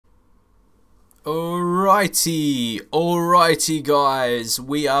Alrighty guys,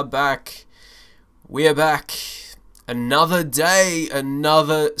 we are back. Another day,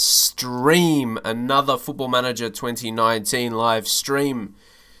 another stream, another Football Manager 2019 live stream.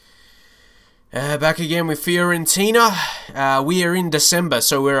 Back again with Fiorentina. We are in December,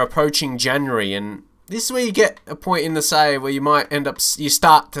 so we're approaching January, and this is where you get a point in the save where you might end up, you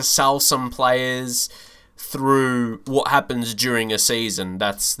start to sell some players through what happens during a season.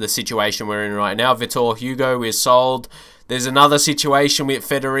 That's the situation we're in right now. Vitor Hugo is sold. There's another situation with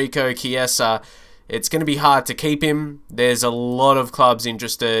Federico Chiesa. It's going to be hard to keep him. There's a lot of clubs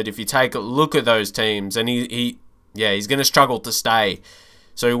interested. If you take a look at those teams, and he's going to struggle to stay.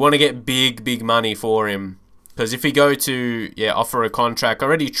 So we want to get big money for him. Because if we go to, offer a contract, I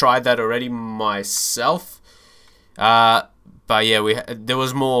already tried that already myself. But yeah, there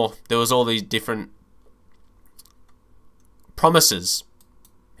was more. There was all these different promises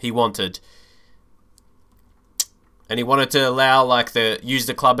he wanted, and he wanted to allow use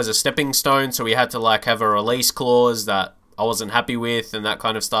the club as a stepping stone, so we had to have a release clause that I wasn't happy with and that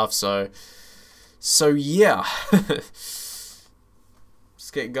kind of stuff. So yeah. Let's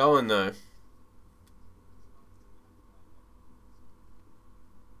get going though.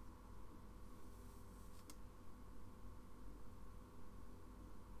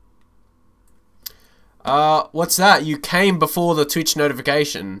 What's that? You came before the Twitch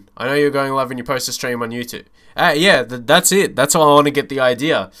notification. I know you're going live and you post a stream on YouTube. Yeah, that's it. That's why I want to get the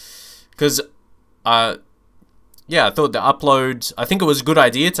idea. Because, yeah, I thought the upload, I think it was a good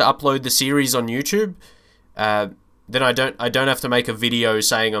idea to upload the series on YouTube. Then I don't have to make a video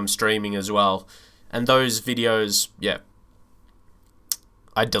saying I'm streaming as well. And those videos, yeah,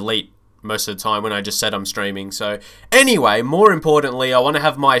 I delete most of the time when I just said I'm streaming. So anyway, more importantly, I want to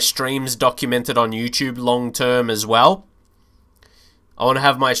have my streams documented on YouTube long term as well. I want to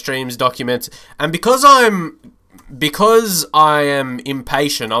have my streams documented, and because I am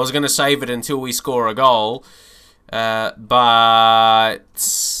impatient, I was going to save it until we score a goal, but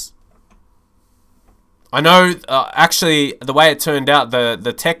I know actually the way it turned out,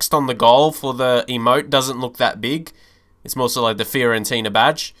 the text on the goal for the emote doesn't look that big. It's more so like the Fiorentina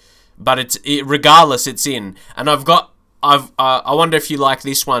badge. But regardless, it's in. And I wonder if you like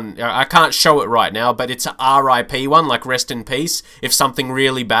this one. I can't show it right now, but it's a RIP one, like rest in peace. If something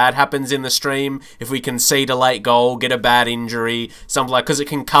really bad happens in the stream, if we concede a late goal, get a bad injury, something because it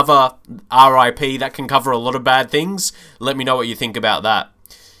can cover RIP, that can cover a lot of bad things. Let me know what you think about that.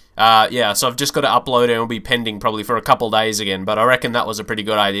 Yeah, so I've just got to upload it, and it'll be pending probably for a couple days again, but I reckon that was a pretty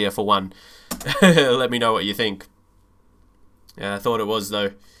good idea for one. Let me know what you think. Yeah, I thought it was,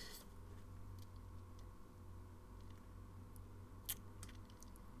 though.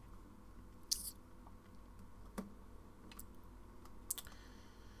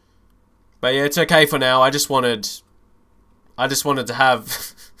 But yeah, it's okay for now. I just wanted to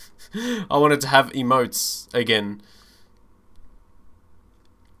have I wanted to have emotes again.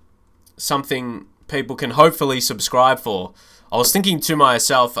 Something people can hopefully subscribe for. I was thinking to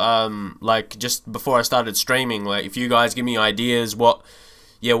myself, just before I started streaming, if you guys give me ideas, what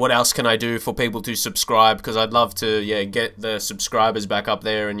else can I do for people to subscribe? Because I'd love to, get the subscribers back up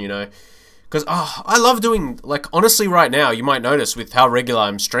there, and because I love doing, honestly, right now, you might notice with how regular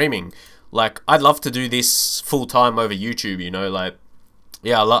I'm streaming. I'd love to do this full time over YouTube,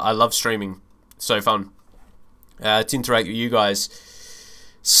 yeah, I love streaming. It's so fun to interact with you guys.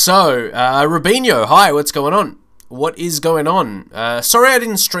 So, Rubinho, hi, what's going on? What is going on? Sorry I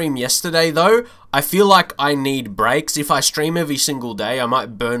didn't stream yesterday, though. I feel like I need breaks. If I stream every single day, I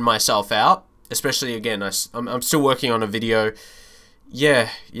might burn myself out. Especially, again, I'm still working on a video. Yeah,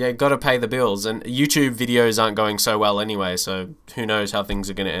 gotta pay the bills. And YouTube videos aren't going so well anyway, so who knows how things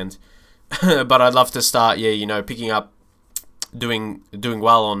are gonna end. But I'd love to start, picking up, doing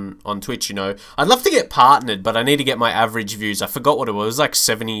well on Twitch, I'd love to get partnered, but I need to get my average views. I forgot what it was,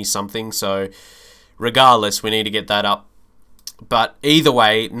 70 something, so regardless, we need to get that up. But either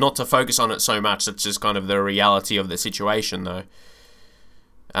way, not to focus on it so much, that's just kind of the reality of the situation, though.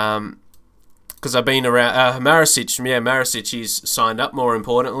 Because I've been around, Maricic, he's signed up, more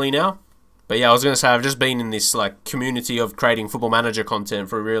importantly, now. But yeah, I was going to say, I've just been in this community of creating Football Manager content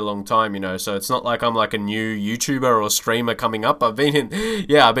for a really long time, so it's not like I'm a new YouTuber or streamer coming up. I've been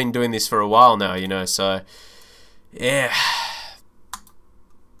I've been doing this for a while now, so yeah.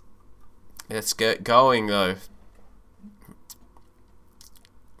 Let's get going though.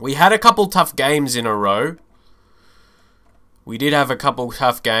 We had a couple tough games in a row. We did have a couple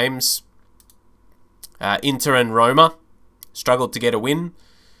tough games. Inter and Roma struggled to get a win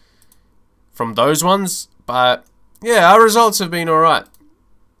from those ones, but yeah, our results have been alright.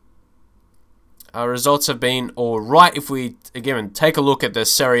 Our results have been alright. If we, again, take a look at the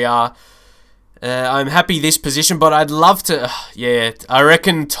Serie A, I'm happy this position, but I'd love to, yeah, I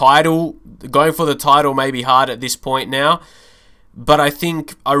reckon going for the title may be hard at this point now, but I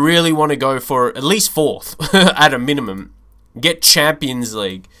think I really want to go for at least 4th, at a minimum. Get Champions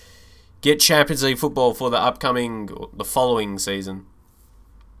League. Get Champions League football for the following season.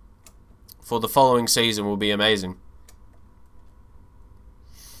 For the following season will be amazing.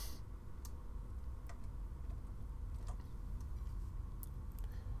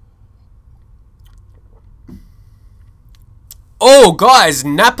 Oh, guys,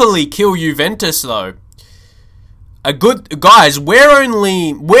 Napoli kill Juventus, though. Guys, we're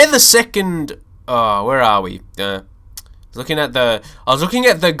the second, where are we? I was looking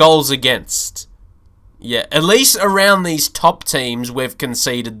at the goals against. Yeah, at least around these top teams, we've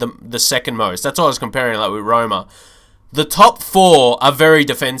conceded the second most. That's what I was comparing, like, with Roma. The top 4 are very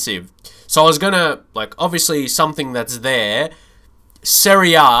defensive. So I was gonna, like, obviously something that's there.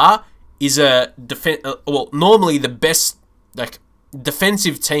 Serie A is well, normally the best, like,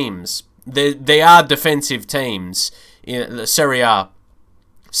 defensive teams. They are defensive teams in the Serie A.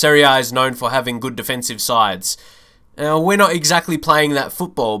 Serie A is known for having good defensive sides. We're not exactly playing that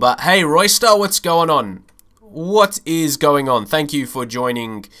football, but hey, Royster, what's going on? What is going on? Thank you for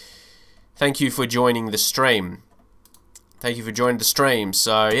joining. Thank you for joining the stream. Thank you for joining the stream.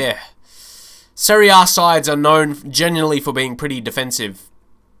 So yeah, Serie A sides are known generally for being pretty defensive.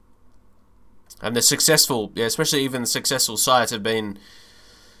 And the successful, yeah, especially even the successful sides have been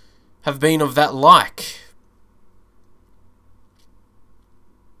of that like.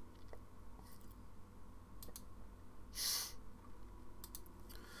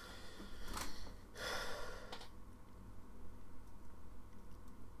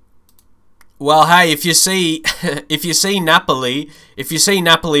 Well, hey, if you see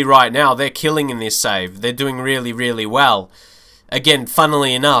Napoli right now, they're killing in this save. They're doing really, really well. Again,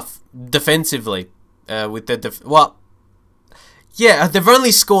 funnily enough, defensively, with the yeah, they've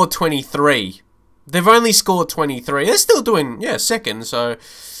only scored 23. They've only scored 23. They're still doing, yeah, second. So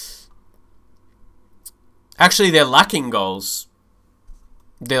actually, they're lacking goals.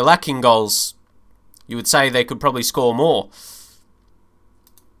 They're lacking goals. You would say they could probably score more.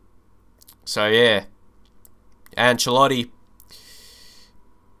 So yeah, Ancelotti.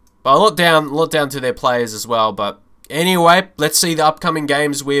 But a lot down to their players as well. But anyway, let's see the upcoming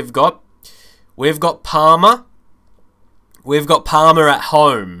games we've got. We've got Parma. We've got Parma at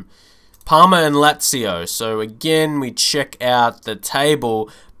home. Parma and Lazio. So again, we check out the table.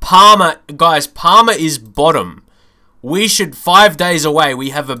 Parma, guys, Parma is bottom. We should, 5 days away,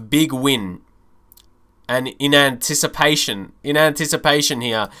 we have a big win. And in anticipation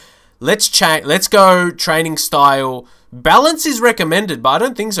here, let's go training style. Balance is recommended, but I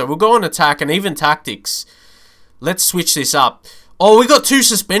don't think so. We'll go on attack and even tactics. Let's switch this up. Oh, we got 2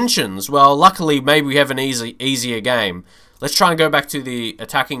 suspensions. Well, luckily, maybe we have an easier game. Let's try and go back to the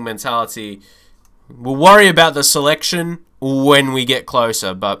attacking mentality. We'll worry about the selection when we get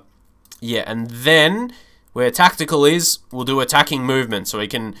closer. But, yeah, and then where tactical is, we'll do attacking movement. So we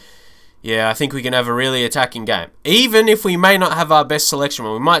can, yeah, I think we can have a really attacking game. Even if we may not have our best selection,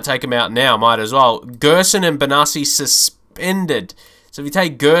 well, we might take them out now, might as well. Gerson and Benassi suspended. So if you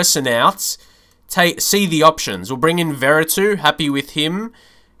take Gerson out, see the options. We'll bring in Veretout, happy with him.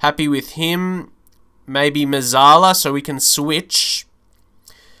 Happy with him. Maybe Mazzala, so we can switch.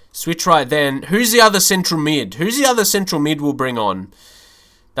 Switch right then. Who's the other central mid? Who's the other central mid we'll bring on?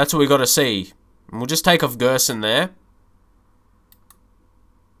 That's what we got to see. And we'll just take off Gerson there.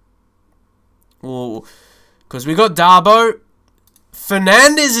 Because we got Darbo.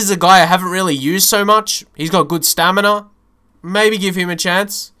 Fernandez is a guy I haven't really used so much. He's got good stamina. Maybe give him a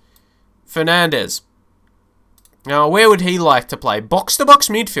chance. Fernandez. Now, where would he like to play? Box-to-box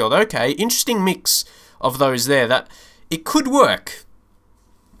midfield. Okay, interesting mix of those there. That it could work.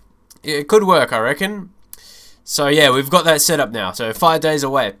 It could work, I reckon. So, yeah, we've got that set up now. So, 5 days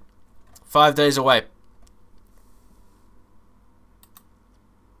away. 5 days away.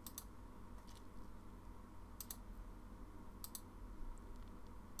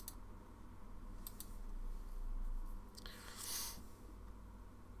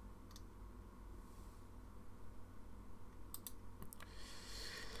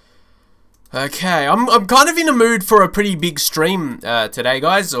 Okay, I'm kind of in a mood for a pretty big stream today,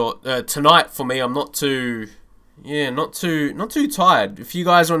 guys, or tonight for me. I'm not too, yeah, not too tired. If you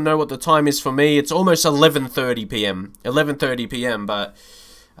guys want to know what the time is for me, it's almost 11:30 p.m. 11:30 p.m. But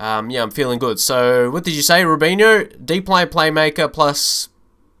yeah, I'm feeling good. So what did you say, Rubinho? Deep line playmaker plus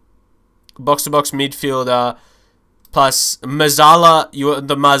box-to-box midfielder plus Mazzala.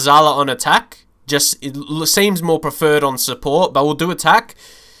 The Mazzala on attack. Just it seems more preferred on support, but we'll do attack.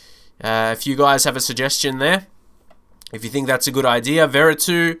 If you guys have a suggestion there, if you think that's a good idea.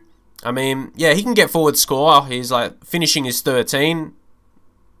 Veretout, I mean, yeah, he can get forward score. He's like finishing his 13.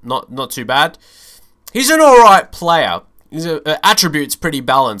 Not too bad. He's an alright player. His attributes pretty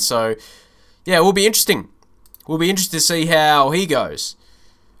balanced, so yeah, it will be interesting. We'll be interested to see how he goes.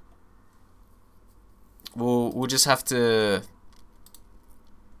 We'll just have to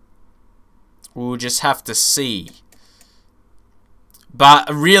see.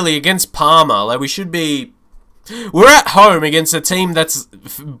 But really, against Parma, like, we should be... We're at home against a team that's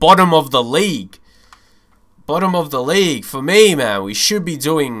bottom of the league. Bottom of the league. For me, man, we should be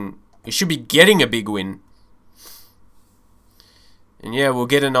getting a big win. And yeah, we'll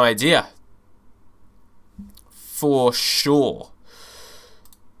get an idea. For sure.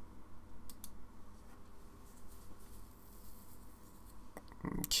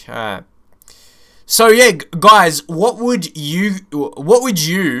 Okay. So yeah, guys, what would you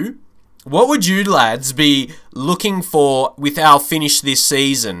lads be looking for with our finish this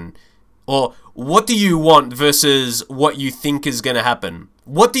season? Or what do you want versus what you think is going to happen?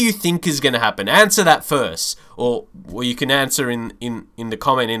 What do you think is going to happen? Answer that first. Or you can answer in the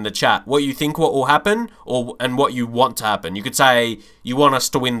comment in the chat. What you think what will happen and what you want to happen. You could say you want us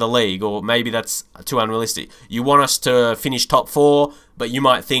to win the league, or maybe that's too unrealistic. You want us to finish top 4, but you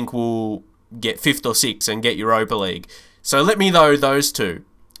might think we'll get 5th or 6th and get Europa League. So let me know those two.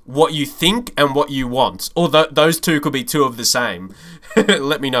 What you think and what you want. Or those two could be two of the same.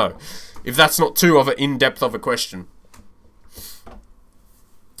 Let me know. If that's not too of an in-depth of a question.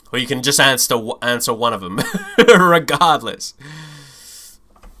 Or you can just answer one of them. Regardless.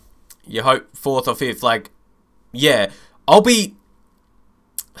 You hope 4th or 5th. Like, yeah. I'll be...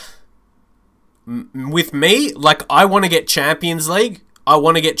 With me, like, I want to get Champions League.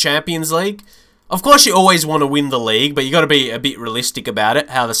 Of course, you always want to win the league, but you got to be a bit realistic about it,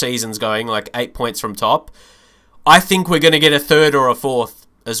 how the season's going, like 8 points from top. I think we're going to get a 3rd or a 4th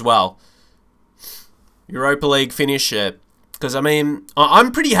as well. Europa League finish, because, I mean,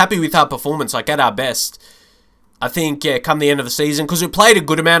 I'm pretty happy with our performance, like, at our best. I think, yeah, come the end of the season, because we played a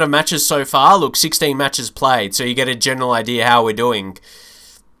good amount of matches so far. Look, 16 matches played, so you get a general idea how we're doing.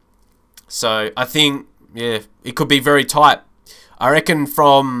 So, I think, yeah, it could be very tight. I reckon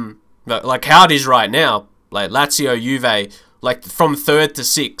from, like, how it is right now, like, Lazio, Juve, like, from 3rd to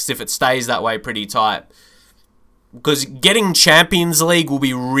 6th, if it stays that way, pretty tight. Because getting Champions League will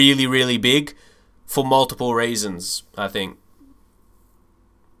be really, really big for multiple reasons, I think.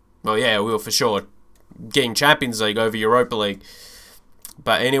 Well, yeah, we will for sure. Getting Champions League over Europa League.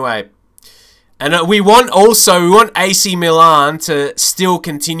 But anyway. And we want AC Milan to still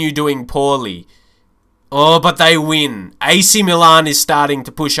continue doing poorly. Oh, but they win. AC Milan is starting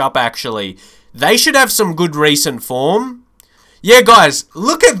to push up, actually. They should have some good recent form. Yeah, guys,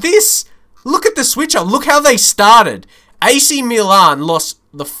 look at this. Look at the switch up. Look how they started. AC Milan lost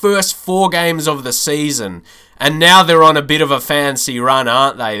the first 4 games of the season. And now they're on a bit of a fancy run,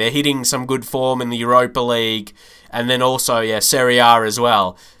 aren't they? They're hitting some good form in the Europa League. And then also, yeah, Serie A as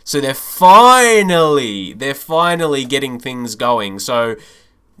well. So they're finally getting things going. So...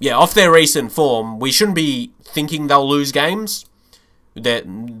 yeah, off their recent form, we shouldn't be thinking they'll lose games.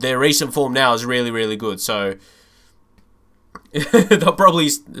 Their recent form now is really, really good. So, they'll probably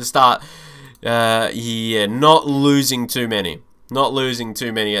start, yeah, not losing too many. Not losing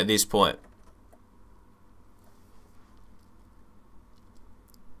too many at this point.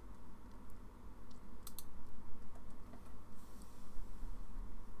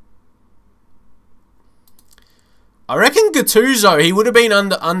 I reckon Gattuso, he would have been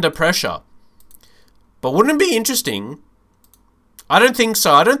under pressure. But wouldn't it be interesting? I don't think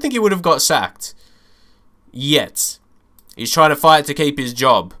so. I don't think he would have got sacked. Yet. He's trying to fight to keep his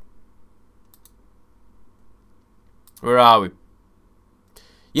job. Where are we?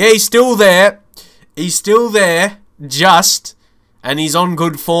 Yeah, he's still there. He's still there. Just. And he's on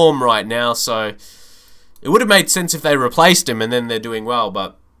good form right now, so... it would have made sense if they replaced him and then they're doing well,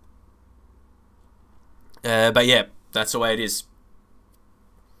 but yeah. That's the way it is.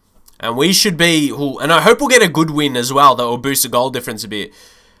 And we should be... and I hope we'll get a good win as well. That will boost the goal difference a bit.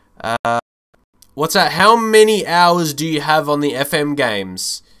 What's that? How many hours do you have on the FM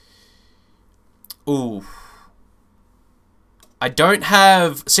games? Ooh. I don't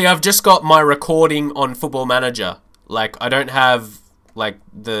have... see, I've just got my recording on Football Manager. Like, I don't have, like,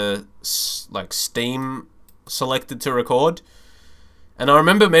 the... like, Steam selected to record. And I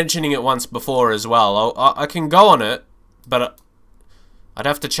remember mentioning it once before as well. I can go on it, but I'd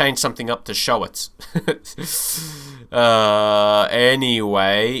have to change something up to show it.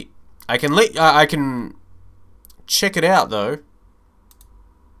 Anyway, I can check it out though.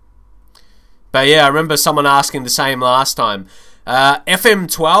 But yeah, I remember someone asking the same last time.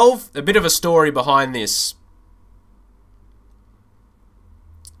 FM12, a bit of a story behind this.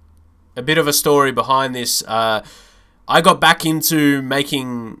 I got back into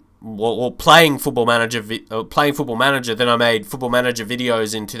making, well, playing Football Manager. Then I made Football Manager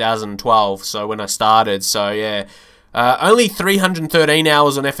videos in 2012. So when I started, so yeah, only 313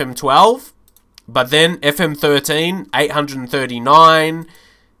 hours on FM12, but then FM13, 839.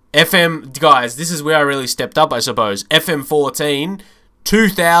 Guys, this is where I really stepped up, I suppose. FM14,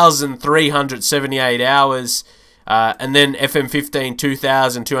 2,378 hours. And then FM15,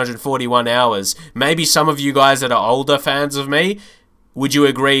 2,241 hours. Maybe some of you guys that are older fans of me, would you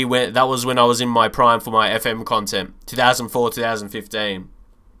agree that was when I was in my prime for my FM content? 2004, 2015.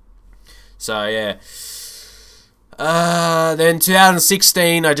 So, yeah. Then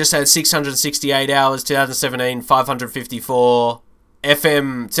 2016, I just had 668 hours. 2017, 554.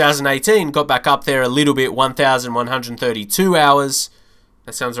 FM 2018 got back up there a little bit, 1,132 hours.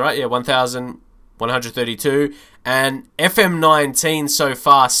 That sounds right, yeah, 1,132. And FM 19 so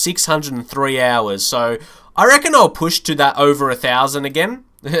far, 603 hours. So I reckon I'll push to that over 1,000 again.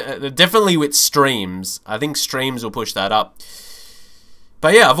 Definitely with streams. I think streams will push that up.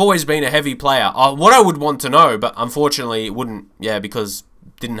 But yeah, I've always been a heavy player. What I would want to know, but unfortunately it wouldn't, yeah, because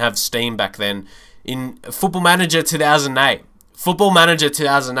didn't have Steam back then. In Football Manager 2008. Football Manager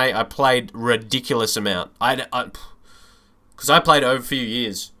 2008, I played ridiculous amount. Because I played over a few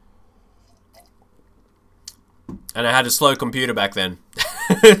years. And I had a slow computer back then.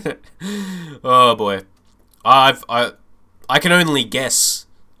 Oh boy. I can only guess.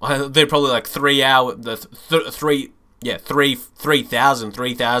 They're probably like 3 hours,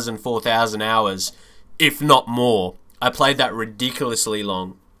 3,000, 4,000 hours, if not more. I played that ridiculously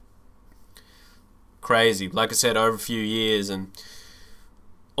long. Crazy. Like I said, over a few years, and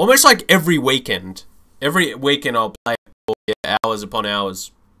almost like every weekend. Every weekend I'll play for hours upon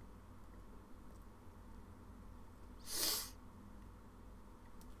hours.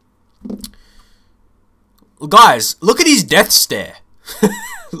 Guys, look at his death stare.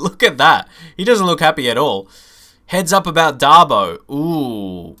 Look at that. He doesn't look happy at all. Heads up about Darbo.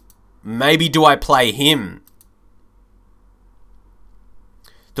 Ooh. Maybe do I play him?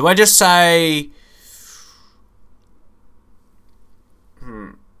 Do I just say...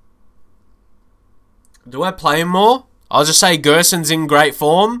 Do I play him more? I'll just say Gerson's in great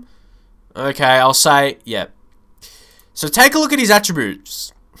form. Okay, I'll say... Yeah. So take a look at his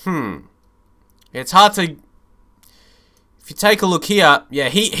attributes. It's hard to... If you take a look here, yeah,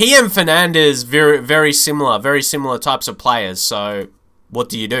 he and Fernandez very similar types of players. So what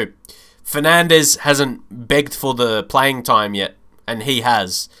do you do? Fernandez hasn't begged for the playing time yet, and he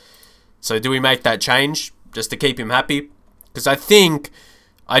has. So do we make that change just to keep him happy? Because I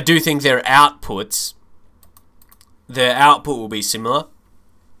do think their output will be similar.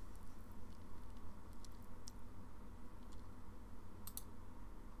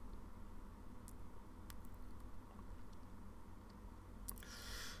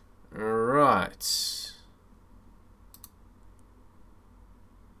 Right.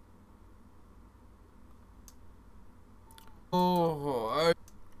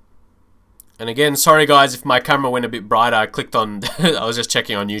 And again, sorry guys if my camera went a bit brighter. I clicked on... I was just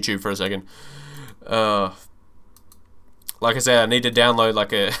checking on YouTube for a second. Like I said, I need to download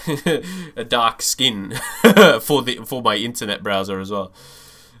like a a dark skin for my internet browser as well.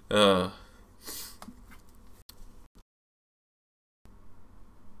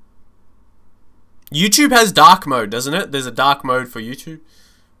 YouTube has dark mode, doesn't it? There's a dark mode for YouTube.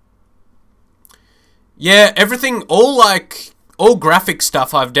 Yeah, everything, all graphic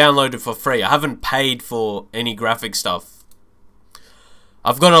stuff I've downloaded for free. I haven't paid for any graphic stuff.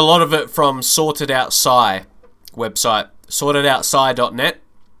 I've got a lot of it from Sorted Out Sci website, sortedoutsci.net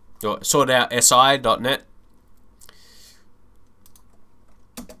or sortedoutsci.net.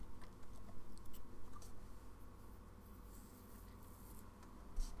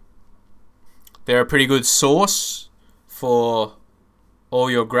 They're a pretty good source for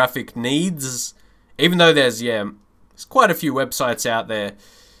all your graphic needs. Even though there's quite a few websites out there.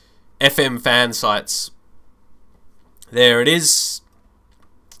 FM fan sites. There it is.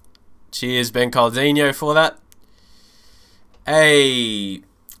 Cheers, Ben Caldino, for that. Hey,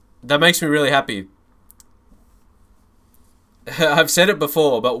 that makes me really happy. I've said it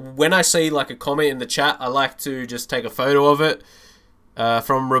before, but when I see like a comment in the chat, I like to just take a photo of it.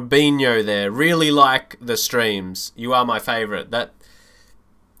 From Rubinho there. Really like the streams. You are my favorite. That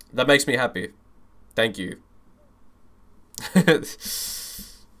makes me happy. Thank you.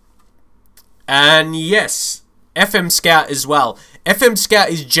 And yes, FM Scout as well. FM Scout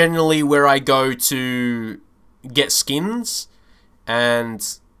is generally where I go to get skins. And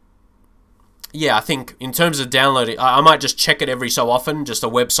yeah, I think in terms of downloading, I might just check it every so often, just a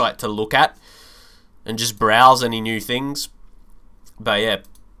website to look at and just browse any new things. But yeah.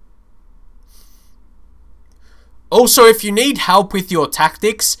 Also, if you need help with your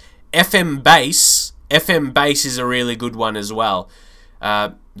tactics, FM Base is a really good one as well.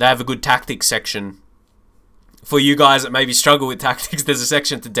 They have a good tactics section. For you guys that maybe struggle with tactics, there's a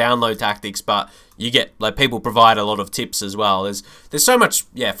section to download tactics, but you get, like, people provide a lot of tips as well. There's so much,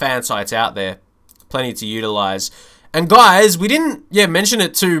 yeah, fan sites out there. Plenty to utilize. And guys, we didn't, mention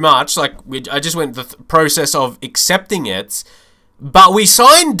it too much. Like, I just went the process of accepting it. But we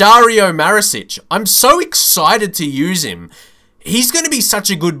signed Dario Maricic. I'm so excited to use him. He's going to be such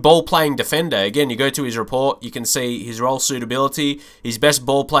a good ball-playing defender. Again, you go to his report, you can see his role suitability, his best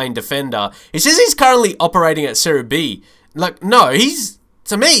ball-playing defender. It says he's currently operating at Serie B. Like, no,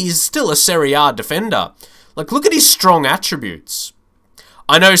 to me, he's still a Serie A defender. Like, look at his strong attributes.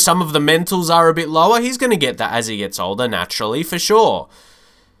 I know some of the mentals are a bit lower. He's going to get that as he gets older, naturally, for sure.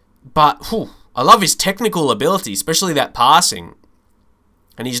 But, I love his technical ability, especially that passing.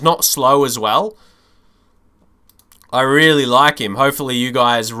 And he's not slow as well. I really like him. Hopefully you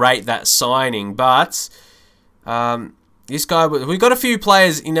guys rate that signing. But this guy, we got a few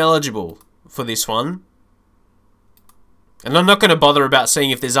players ineligible for this one. And I'm not going to bother about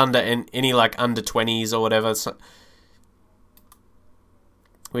seeing if there's any like under 20s or whatever. So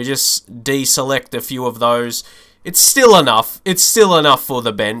we just deselect a few of those. It's still enough. It's still enough for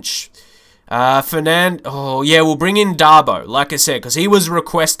the bench. Oh yeah, we'll bring in Darbo, like I said, because he was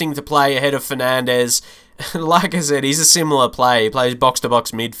requesting to play ahead of Fernandez. Like I said, he's a similar player. He plays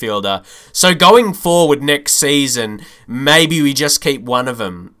box-to-box midfielder. So going forward next season, maybe we just keep one of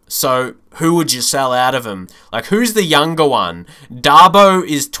them. So who would you sell out of them? Like, who's the younger one? Darbo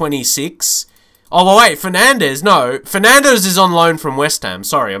is 26. Oh, well, wait, Fernandez. No, Fernandez is on loan from West Ham.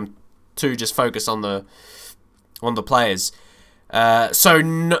 Sorry, I'm too just focused on the players. So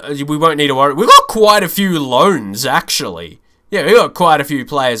no, we won't need to worry. We've got quite a few loans, actually. Yeah, we've got quite a few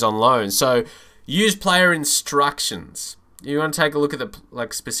players on loan. So use player instructions. You want to take a look at the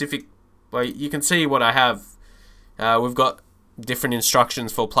specific. Well, you can see what I have. We've got different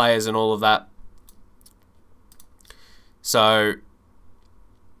instructions for players and all of that. So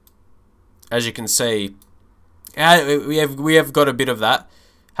as you can see, we have got a bit of that.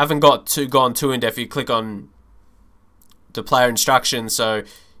 Haven't gone too in depth. You click on the player instructions. So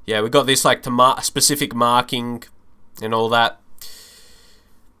yeah, we got this like to specific marking and all that.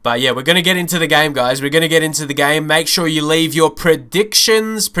 But yeah, we're going to get into the game, guys. We're going to get into the game. Make sure you leave your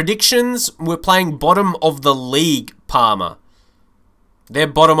predictions. We're playing bottom of the league, Parma. They're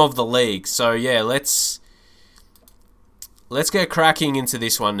bottom of the league. So yeah, let's get cracking into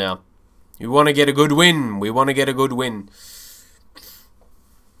this one now. We want to get a good win. We want to get a good win.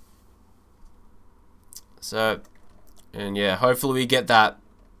 So, and yeah, hopefully we get that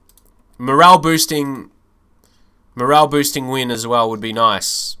morale boosting win as well would be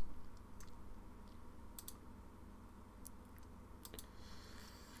nice.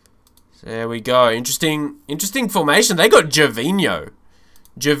 So there we go. Interesting formation. They got Gervinho.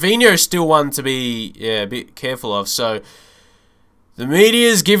 Gervinho's still one to be a bit careful of. So the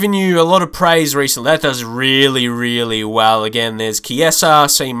media's given you a lot of praise recently. That does really, really well. Again, there's Chiesa,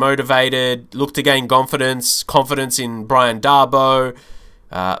 seem motivated, look to gain confidence in Brian Darbo.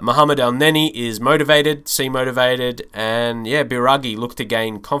 Mohamed El Neni is motivated, seem motivated, and yeah, Biragi look to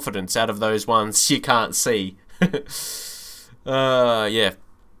gain confidence out of those ones you can't see. Yeah.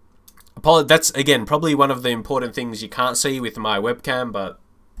 That's, again, probably one of the important things you can't see with my webcam, but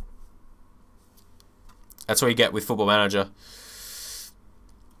that's what you get with Football Manager.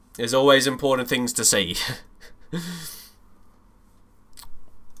 There's always important things to see.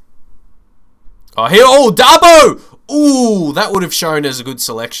 Oh, here, oh, Darbo! Ooh, that would have shown as a good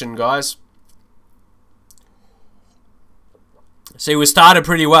selection, guys. See, we started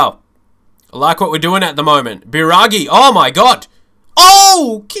pretty well. I like what we're doing at the moment. Biragi, oh my god!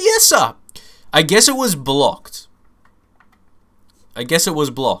 Oh, Chiesa! I guess it was blocked.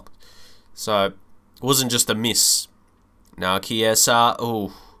 So, it wasn't just a miss. Now, Chiesa,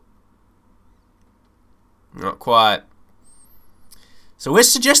 ooh. Not quite. So we're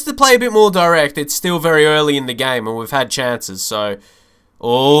suggested to play a bit more direct. It's still very early in the game and we've had chances. So,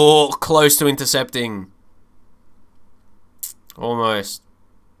 oh, close to intercepting. Almost.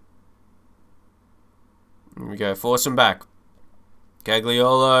 Here we go. Force him back.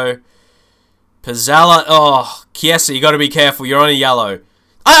 Gagliolo. Pizzala. Oh, Chiesa, you got to be careful. You're on a yellow.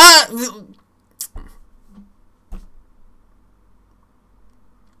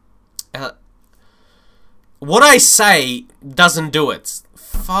 what I say doesn't do it.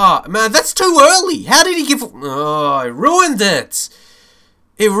 Fuck. Man, that's too early. How did he give... Oh, I ruined it.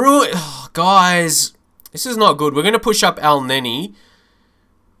 It ruined... Oh, guys. This is not good. We're going to push up Al Neni.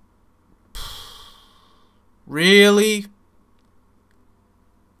 Really?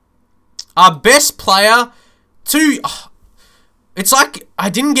 Our best player... It's like I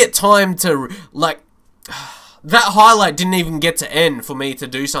didn't get time to... Like... That highlight didn't even get to end for me to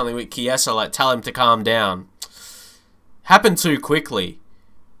do something with Chiesa. Like, tell him to calm down. Happened too quickly.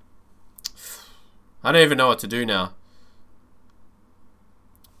 I don't even know what to do now.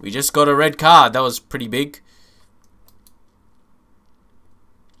 We just got a red card. That was pretty big.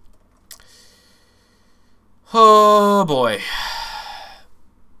 Oh, boy.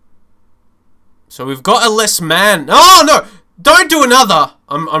 So we've got a less man. Oh, no! Don't do another!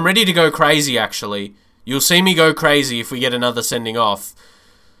 I'm ready to go crazy, actually. You'll see me go crazy if we get another sending off.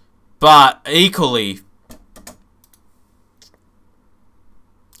 But, equally...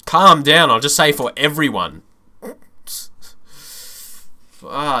 Calm down, I'll just say for everyone.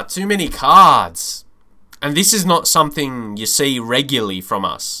 Too many cards. And this is not something you see regularly from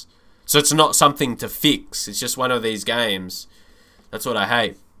us. So it's not something to fix. It's just one of these games. That's what I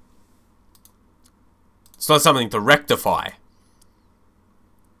hate. It's not something to rectify.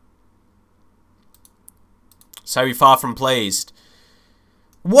 So far from pleased.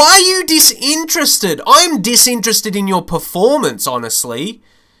 Why are you disinterested? I'm disinterested in your performance, honestly.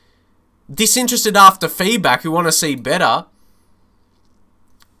 Disinterested after feedback. We want to see better.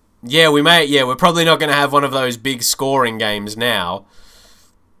 Yeah, we may. Yeah, we're probably not going to have one of those big scoring games now.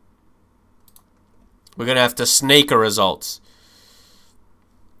 We're going to have to sneak a results.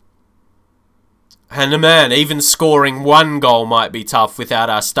 And man, even scoring one goal might be tough without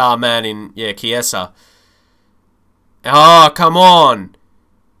our star man in, Chiesa. Oh, come on.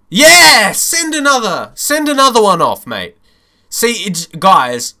 Yeah! Send another one off, mate. See,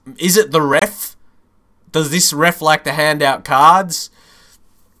 guys, is it the ref? Does this ref like to hand out cards?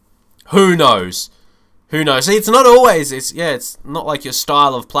 Who knows? Who knows? See, it's not always, it's not like your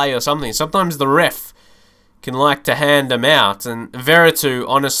style of play or something. Sometimes the ref can like to hand them out. And Veretout,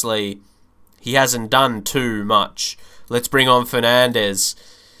 honestly, he hasn't done too much. Let's bring on Fernandez.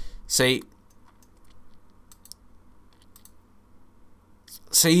 See,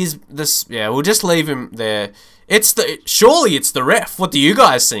 we'll just leave him there. Surely it's the ref. What do you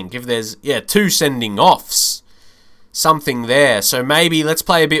guys think? If there's, two sending offs. Something there. So maybe let's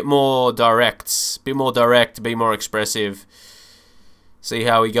play a bit more direct. Be more expressive. See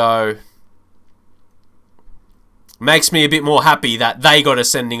how we go. Makes me a bit more happy that they got a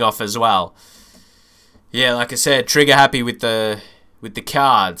sending off as well. Yeah, like I said, trigger happy with the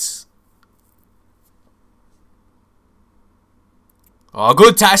cards. Oh,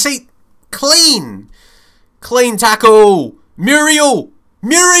 good tackle. Clean tackle. Muriel.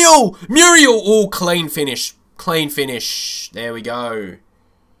 Oh, clean finish. There we go.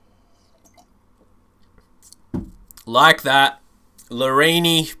 Like that.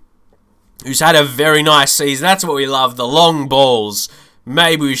 Larini, who's had a very nice season. That's what we love. The long balls.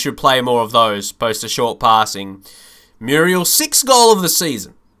 Maybe we should play more of those. Post a short passing. Muriel, 6th goal of the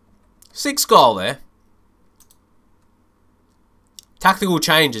season. 6th goal there. Tactical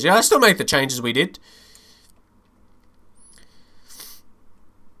changes. Yeah, I still make the changes we did.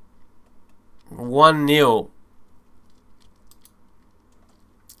 1-0.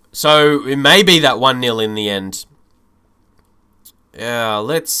 So, it may be that 1-0 in the end. Yeah,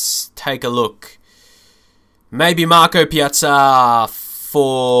 let's take a look. Maybe Marco Piazza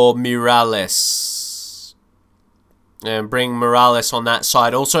for Morales. And bring Morales on that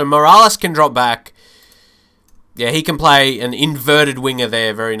side. Also, Morales can drop back. Yeah, he can play an inverted winger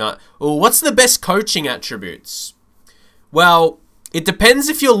there. Very nice. Oh, what's the best coaching attributes? Well, it depends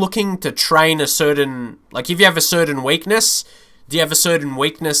if you're looking to train a certain... Like, if you have a certain weakness, do you have a certain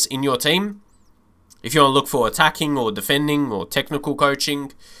weakness in your team? If you want to look for attacking or defending or technical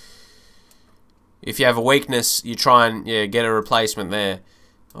coaching. If you have a weakness, you try and get a replacement there.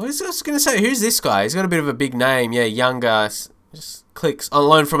 I was just going to say, who's this guy? He's got a bit of a big name. Yeah, younger. Just clicks. On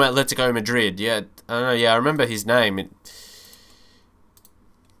loan from Atletico Madrid. Yeah, I don't know. Yeah, I remember his name. It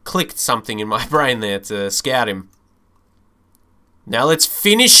clicked something in my brain there to scout him. Now let's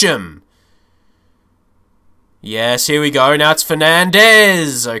finish him. Yes, here we go. Now it's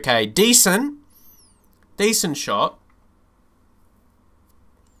Fernandez. Okay, decent. Decent shot.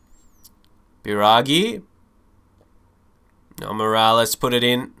 Biraghi. Now Morales put it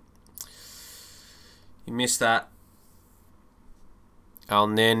in. You missed that. Al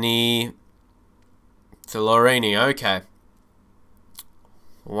Neni. To Lorini. Okay.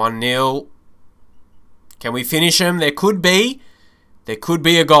 1-0. Can we finish him? There could be. There could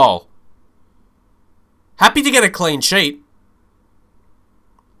be a goal. Happy to get a clean sheet.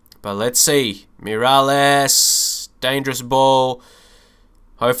 But let's see. Miralles. Dangerous ball.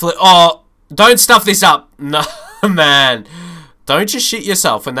 Hopefully. Oh, don't stuff this up. No, man. Don't just shit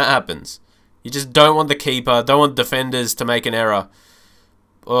yourself when that happens. You just don't want the keeper. Don't want defenders to make an error.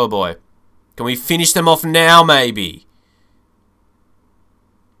 Oh, boy. Can we finish them off now, maybe?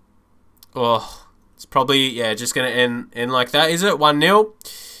 Oh, it's probably, yeah, just going to end like that. Is it 1-0?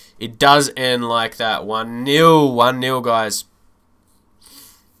 It does end like that. 1-0. 1-0, guys.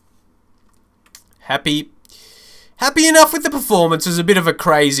 Happy enough with the performance. It was a bit of a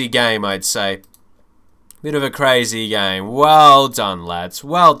crazy game, I'd say. Bit of a crazy game. Well done, lads.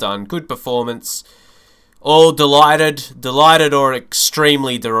 Well done. Good performance. All delighted. Delighted or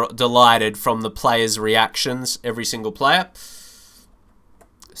extremely delighted from the players' reactions. Every single player.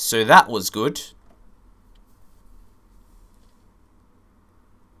 So that was good.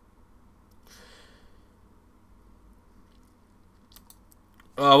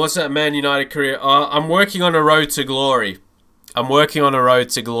 What's that Man United career? I'm working on a road to glory. I'm working on a road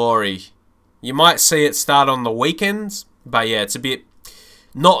to glory. You might see it start on the weekends. But yeah, it's a bit...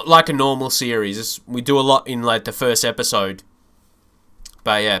 not like a normal series. We do a lot in like the first episode.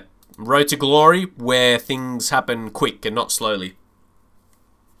 But yeah, road to glory where things happen quick and not slowly.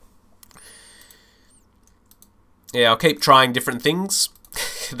 Yeah, I'll keep trying different things.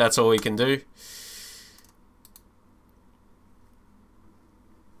 That's all we can do.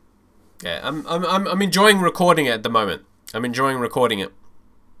 Yeah, I'm enjoying recording it at the moment. I'm enjoying recording it.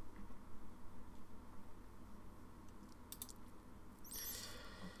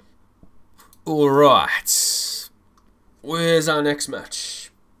 Alright. Where's our next match?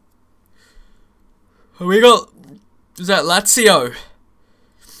 We got... is that Lazio?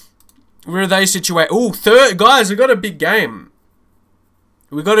 Where are they situated? Oh, third... guys, we got a big game.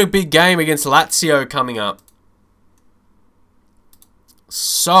 We got a big game against Lazio coming up.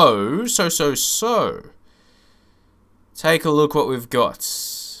 So. Take a look what we've got.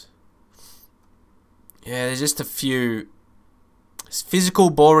 Yeah, there's just a few. Physical,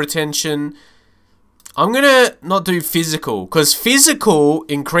 ball retention. I'm going to not do physical, because physical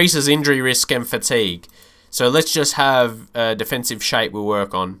increases injury risk and fatigue. So let's just have defensive shape we'll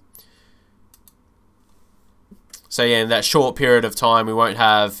work on. So yeah, in that short period of time we won't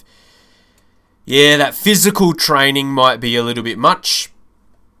have... yeah, that physical training might be a little bit much.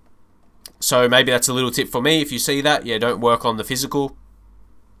 So maybe that's a little tip for me. If you see that, yeah, don't work on the physical.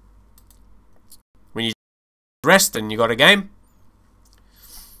 When you rest and you got a game.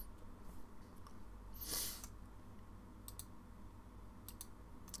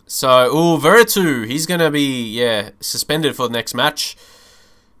 So, Veretout, he's going to be, yeah, suspended for the next match.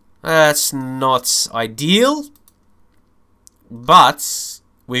 That's not ideal. But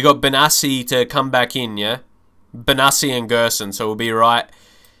we got Benassi to come back in, yeah? Benassi and Gerson, so we'll be right.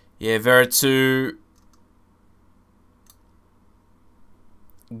 Yeah, Veretout.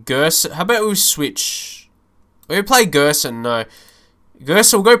 Gerson. How about we switch? We play Gerson, no.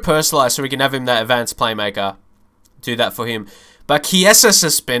 Gerson will go personalized so we can have him that advanced playmaker. Do that for him. But Chiesa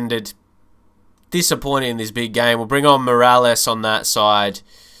suspended. Disappointed in this big game. We'll bring on Morales on that side.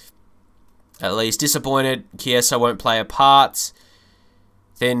 At least disappointed. Chiesa won't play a part.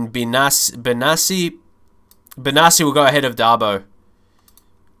 Then Benassi will go ahead of Darbo.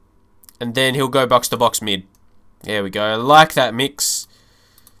 And then he'll go box to box mid. There we go. I like that mix.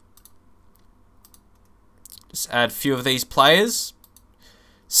 Just add a few of these players.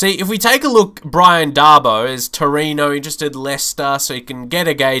 See, if we take a look, Brian Darbo is Torino, he just did Leicester, so you can get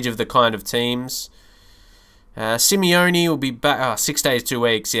a gauge of the kind of teams. Simeone will be back, 6 days, 2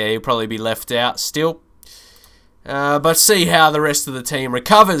 weeks, yeah, he'll probably be left out still. But see how the rest of the team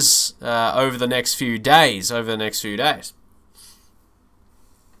recovers over the next few days,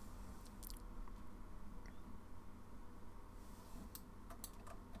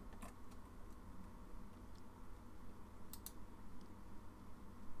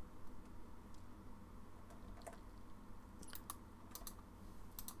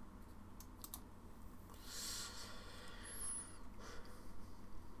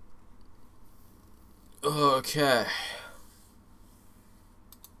 Okay.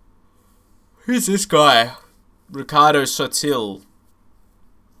 Who's this guy? Ricardo Sotil.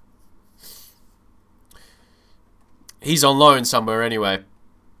 He's on loan somewhere anyway.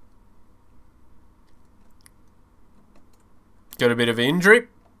 Got a bit of an injury.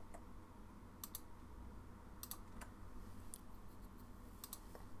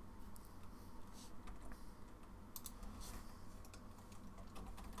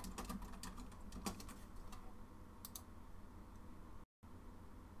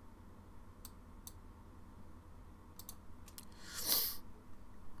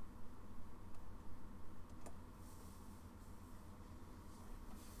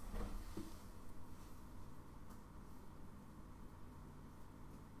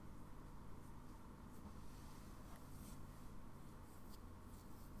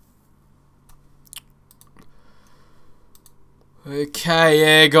 Okay,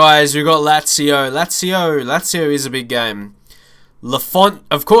 yeah, guys, we got Lazio. Lazio is a big game. Lafont,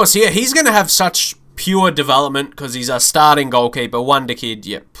 of course, yeah, he's going to have such pure development because he's a starting goalkeeper, wonder kid,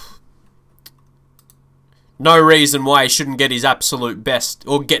 yep. No reason why he shouldn't get his absolute best,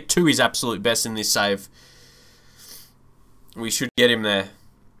 or get to his absolute best in this save. We should get him there.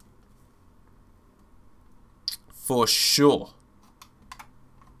 For sure.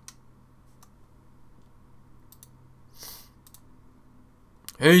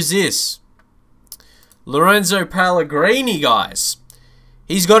 Who's this? Lorenzo Pellegrini, guys.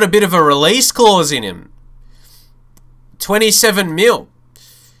 He's got a bit of a release clause in him. 27 mil.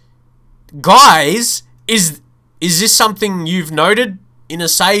 Guys, is this something you've noted in a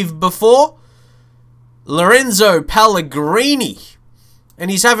save before? Lorenzo Pellegrini.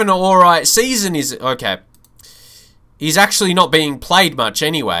 And he's having an alright season, is it? Okay. He's actually not being played much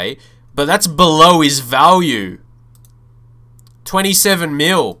anyway, but that's below his value. 27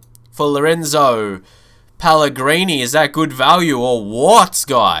 mil for Lorenzo Pellegrini. Is that good value or what,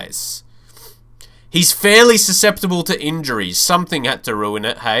 guys? He's fairly susceptible to injuries. Something had to ruin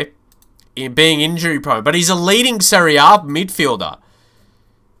it, hey? Being injury prone. But he's a leading Serie A midfielder.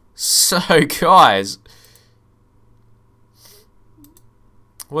 So, guys,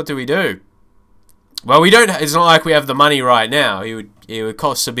 what do we do? Well, we don't. It's not like we have the money right now. It would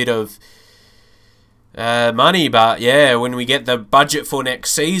cost a bit of money, but yeah, when we get the budget for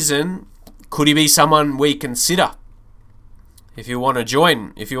next season, could he be someone we consider? If you want to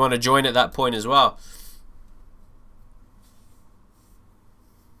join, at that point as well.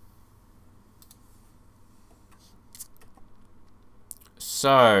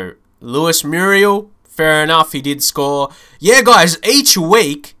 So, Luis Muriel, fair enough, he did score. Yeah, guys, each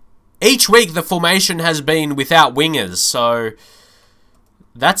week the formation has been without wingers, so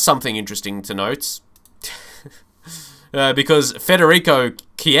that's something interesting to note. Because Federico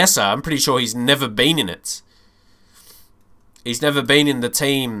Chiesa, I'm pretty sure he's never been in it. He's never been in the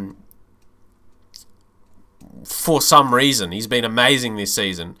team for some reason. He's been amazing this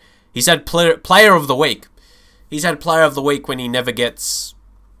season. He's had player of the week. He's had player of the week when he never gets,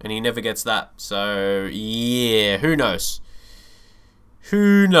 and he never gets that. So yeah, who knows?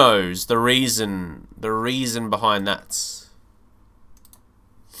 Who knows the reason behind that?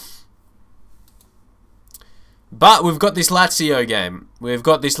 But we've got this Lazio game. We've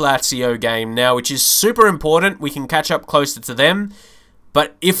got this Lazio game now, which is super important. We can catch up closer to them.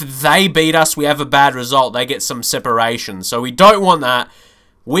 But if they beat us, we have a bad result. They get some separation. So we don't want that.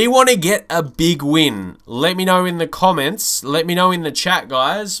 We want to get a big win. Let me know in the comments. Let me know in the chat,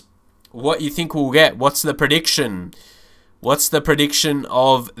 guys, what you think we'll get. What's the prediction? What's the prediction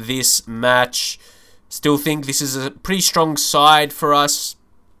of this match? Still think this is a pretty strong side for us.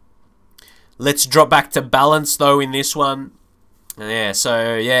 Let's drop back to balance, though, in this one. Yeah,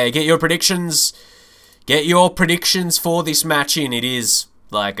 so, yeah, get your predictions. Get your predictions for this match in. It is,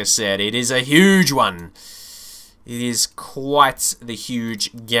 like I said, it is a huge one. It is quite the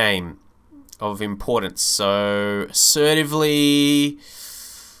huge game of importance. So, assertively,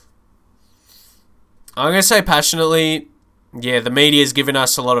 I'm going to say passionately, yeah, the media's given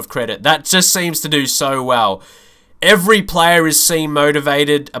us a lot of credit. That just seems to do so well. Every player is seen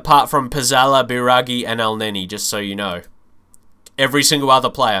motivated, apart from Pizzala, Biraghi, and Elneny, just so you know. Every single other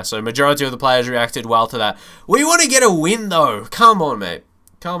player. So, majority of the players reacted well to that. We want to get a win, though. Come on, mate.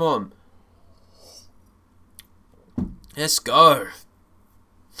 Come on. Let's go.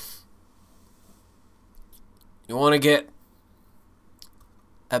 You want to get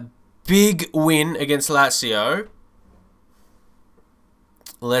a big win against Lazio.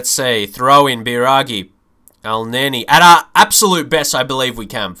 Let's see. Throw in Biraghi. Elneny. At our absolute best, I believe we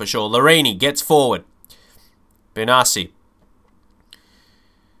can, for sure. Larini gets forward. Benassi.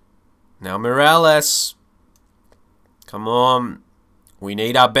 Now Morales. Come on. We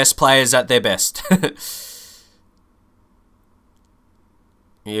need our best players at their best.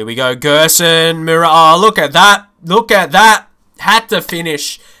 Here we go. Gerson. Oh, look at that. Look at that. Had to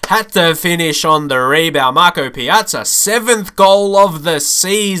finish on the rebound. Marco Piazza. 7th goal of the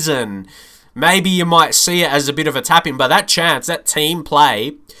season. Maybe you might see it as a bit of a tap-in, but that chance, that team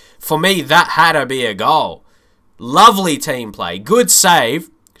play, for me, that had to be a goal. Lovely team play. Good save,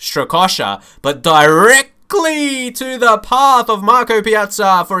 Strakosha, but directly to the path of Marco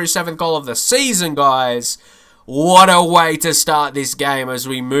Piazza for his 7th goal of the season, guys. What a way to start this game as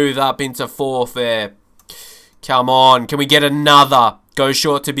we move up into 4th there. Come on, can we get another? Go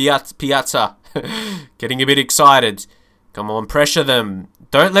short to Piazza. Getting a bit excited. Come on, pressure them.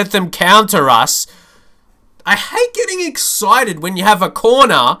 Don't let them counter us. I hate getting excited when you have a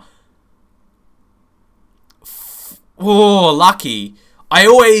corner. Oh, lucky. I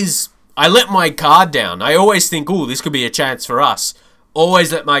let my guard down. I always think, oh, this could be a chance for us.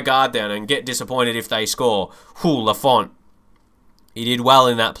 Always let my guard down and get disappointed if they score. Lafont. He did well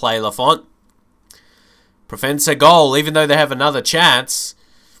in that play, Lafont. Prevents a goal, even though they have another chance.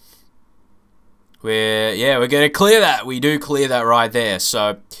 We're going to clear that. We do clear that right there.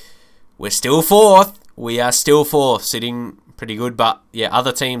 So, we're still fourth. We are still fourth, sitting pretty good. But, yeah,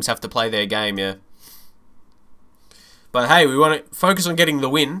 other teams have to play their game, yeah. But, hey, we want to focus on getting the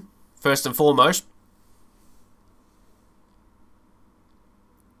win, first and foremost.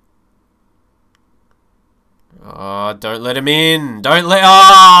 Oh, don't let him in. Don't let...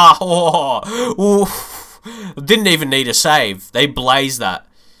 Oh! Didn't even need a save. They blazed that.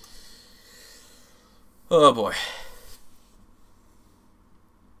 Oh, boy.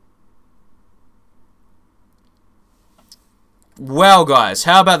 Well, guys,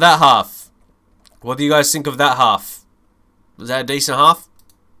 how about that half? What do you guys think of that half? Was that a decent half?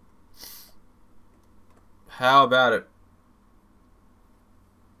 How about it?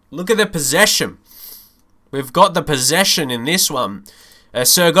 Look at the possession. We've got the possession in this one.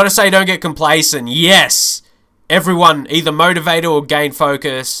 So, got to say, don't get complacent. Yes! Everyone either motivated or gain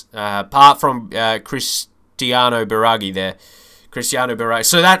focus, apart from Cristiano Biraghi there. Cristiano Biraghi.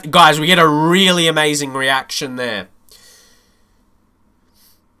 So, that, guys, we get a really amazing reaction there.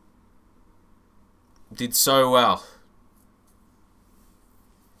 Did so well.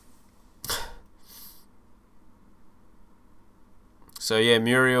 So, yeah,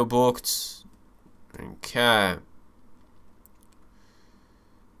 Muriel booked. Okay.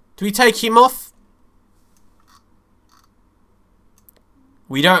 Do we take him off?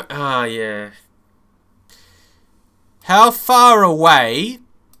 We don't... Ah, yeah. How far away?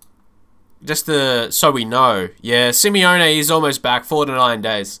 Just so we know. Yeah, Simeone is almost back. 4 to 9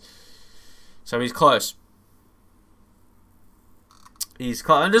 days. So he's close. He's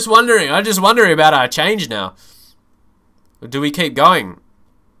close. I'm just wondering about our change now. Or do we keep going?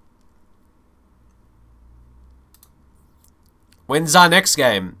 When's our next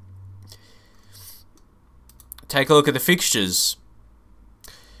game? Take a look at the fixtures.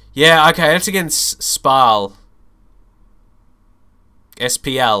 Yeah, okay, that's against Spal.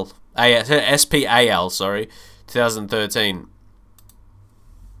 SPAL, sorry. 2013.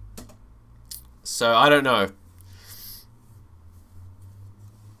 So, I don't know.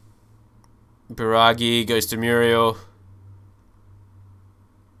 Biraghi goes to Muriel.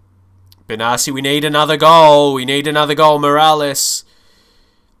 Benassi, we need another goal. We need another goal. Morales.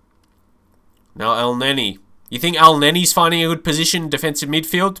 Now El Neni. You think El Neni's finding a good position defensive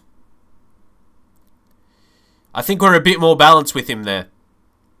midfield? I think we're a bit more balanced with him there.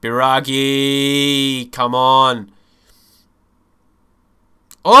 Biraghi. Come on.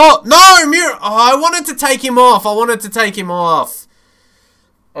 Oh, no! Oh, I wanted to take him off.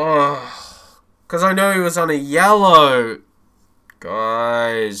 Oh. Because I know he was on a yellow.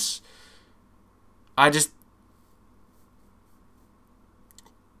 Guys.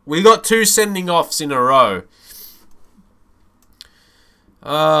 We got 2 sending offs in a row.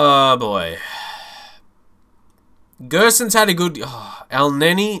 Oh, boy. Gerson's had a good... Oh, El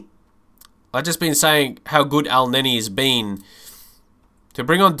Neni. I've just been saying how good El Neni has been. To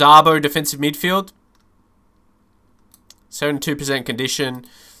bring on Darbo defensive midfield. 72% condition.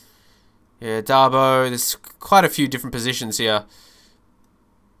 Yeah, Darbo. There's quite a few different positions here.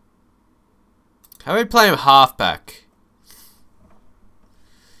 How do we play him halfback?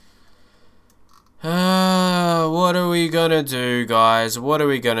 What are we gonna do, guys? What are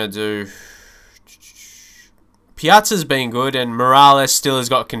we gonna do? Piazza's been good, and Morales still has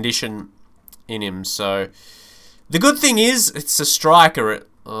got condition in him. So the good thing is, it's a striker.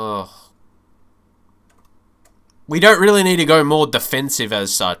 We don't really need to go more defensive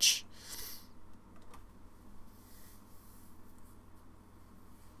as such.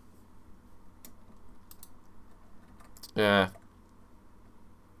 Yeah.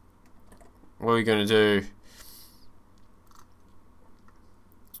 What are we going to do?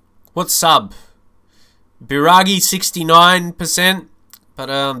 What sub? Biraghi 69%.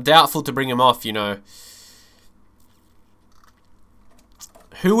 But doubtful to bring him off, you know.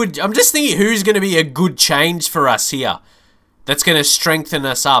 I'm just thinking who's going to be a good change for us here. That's going to strengthen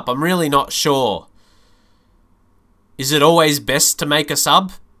us up. I'm really not sure. Is it always best to make a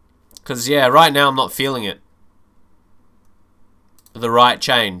sub? Because, yeah, right now I'm not feeling it. The right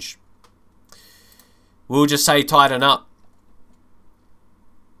change. We'll just say tighten up.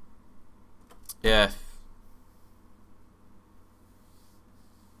 Yeah.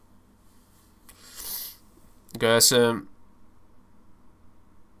 Gerson.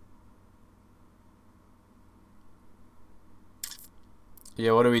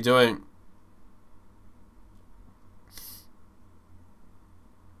 Yeah, what are we doing?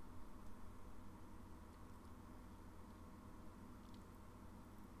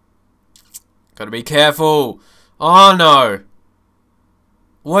 Gotta be careful. Oh no.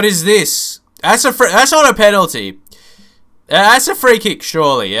 What is this? That's not a penalty. That's a free kick,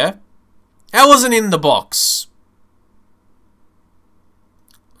 surely, yeah? That wasn't in the box.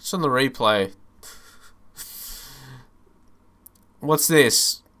 It's on the replay. What's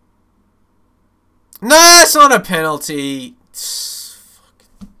this? No, it's not a penalty.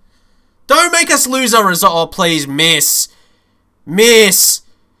 Don't make us lose our result. Oh, please, miss. Miss.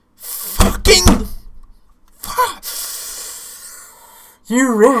 Fucking.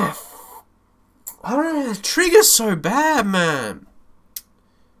 You ref. I don't know. The trigger's so bad, man.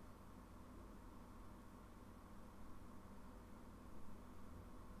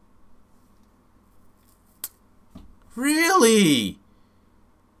 Really?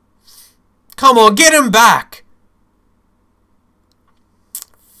 Come on, get him back.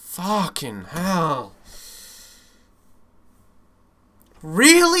 Fucking hell.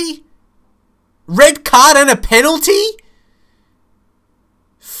 Really? Red card and a penalty?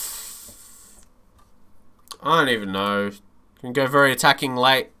 I don't even know. Can go very attacking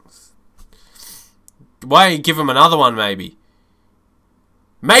late. Why don't you give him another one, maybe?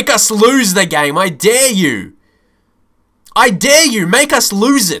 Make us lose the game. I dare you. I dare you. Make us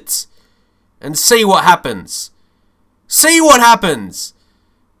lose it. And see what happens. See what happens.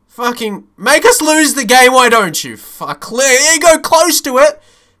 Fucking make us lose the game. Why don't you? Fuck. They go close to it.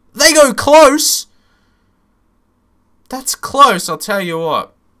 They go close. That's close, I'll tell you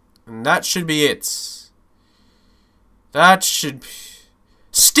what. And that should be it. That should be...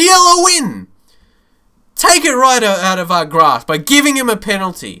 Steal a win! Take it right out of our grasp by giving him a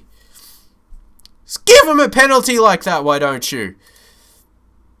penalty. Just give him a penalty like that, why don't you?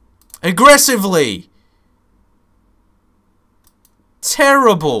 Aggressively.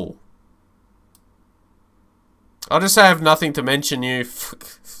 Terrible. I'll just say I have nothing to mention you.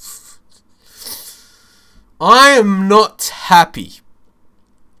 I am not happy.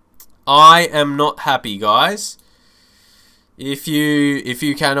 I am not happy, guys. If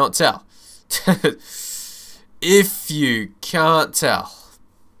you cannot tell. If you can't tell.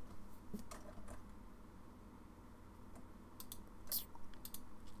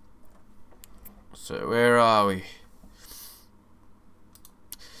 So where are we?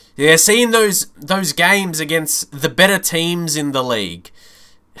 Yeah, seeing those games against the better teams in the league.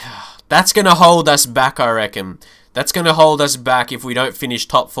 That's going to hold us back, I reckon. That's going to hold us back if we don't finish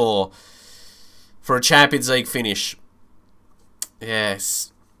top 4 for a Champions League finish.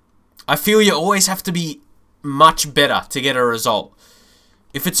 Yes. I feel you always have to be much better to get a result.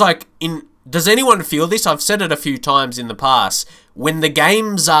 If it's like does anyone feel this? I've said it a few times in the past. When the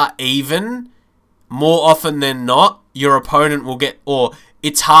games are even, more often than not, your opponent will get, or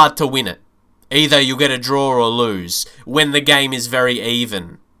it's hard to win it. Either you'll get a draw or lose when the game is very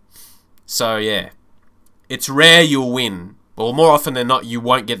even. So, yeah. It's rare you'll win. Or more often than not, you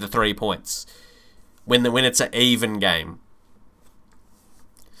won't get the 3 points. When it's an even game.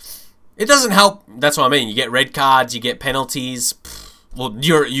 It doesn't help. That's what I mean. You get red cards, you get penalties. Well,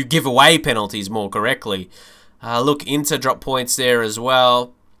 you give away penalties more correctly. Look, Inter drop points there as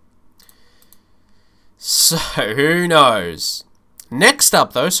well. So, who knows? Next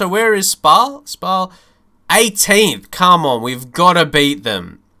up, though, so where is Spal? Spal, 18th. Come on, we've got to beat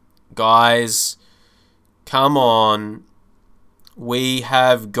them. Guys, come on. We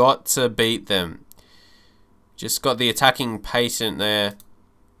have got to beat them. Just got the attacking patient there.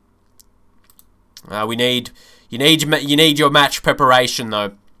 You need your match preparation,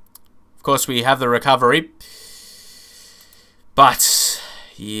 though. Of course, we have the recovery. But,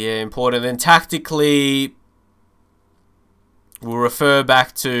 yeah, important. Then tactically, we'll refer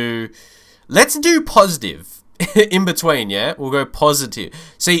back to... Let's do positive in between, yeah? We'll go positive.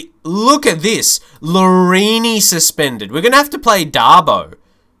 See, look at this. Lorini suspended. We're going to have to play Darbo.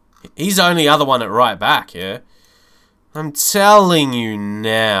 He's the only other one at right back, yeah? I'm telling you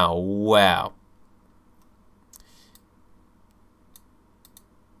now. Wow.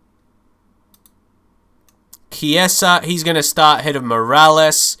 Chiesa, he's going to start ahead of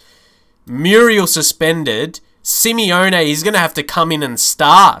Morales. Muriel suspended. Simeone, he's going to have to come in and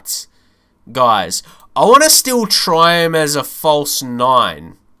start. Guys, I want to still try him as a false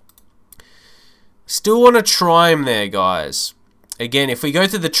 9. Still want to try him there, guys. Again, if we go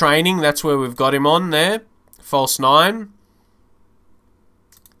to the training, that's where we've got him on there. False 9.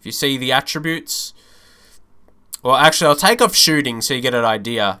 If you see the attributes. Well, actually, I'll take off shooting so you get an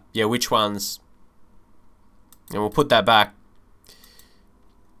idea. Yeah, which ones. And we'll put that back.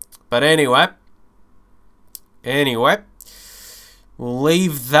 But anyway, we'll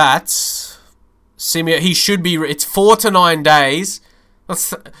leave that. Simeo, he should be. It's 4 to 9 days.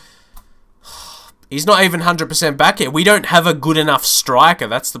 He's not even 100% back yet. We don't have a good enough striker.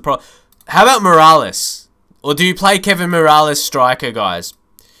 That's the problem. How about Morales? Or do you play Kevin Morales striker, guys?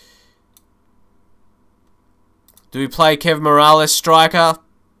 Do we play Kevin Morales striker?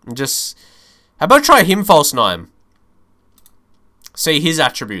 And just... How about try him false 9? See his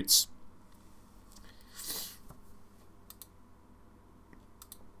attributes.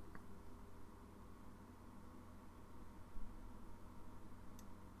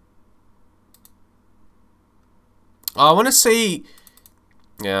 I want to see...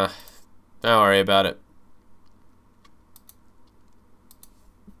 Yeah, don't worry about it.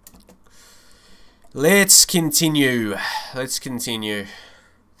 Let's continue. Let's continue.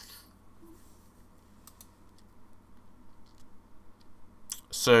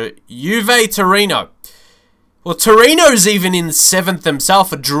 So, Juve Torino. Well, Torino's even in 7th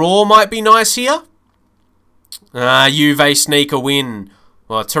themselves. A draw might be nice here. Juve sneak a win.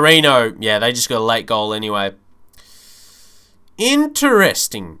 Well, Torino, yeah, they just got a late goal anyway.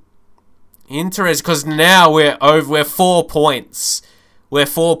 Interesting. Interesting, because now we're 4 points. We're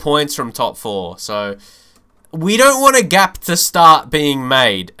 4 points from top 4, so we don't want a gap to start being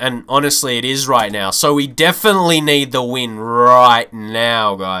made, and honestly, it is right now. So we definitely need the win right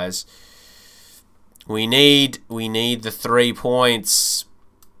now, guys. We need the 3 points,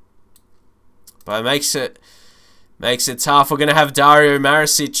 but it makes it tough. We're gonna have Dario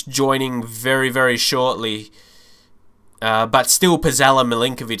Maricic joining very, very shortly, but still Pazala,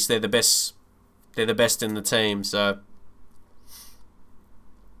 Milinkovic, they're the best. They're the best in the team, so.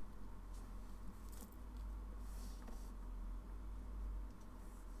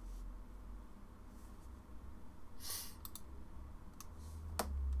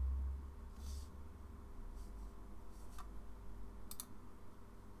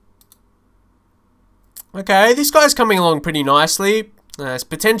 Okay, this guy's coming along pretty nicely. His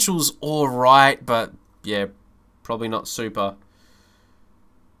potential's alright, but yeah, probably not super.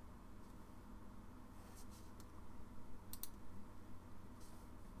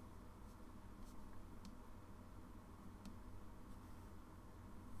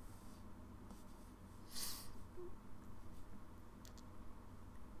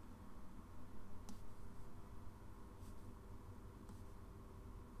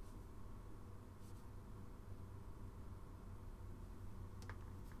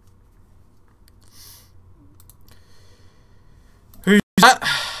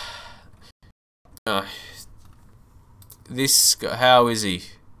 This guy, how is he?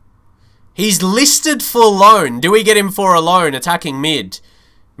 He's listed for loan. Do we get him for a loan, attacking mid?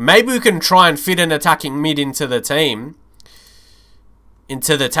 Maybe we can try and fit an attacking mid into the team.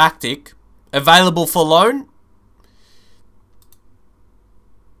 Into the tactic. Available for loan?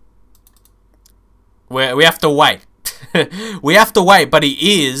 We have to wait. We have to wait, but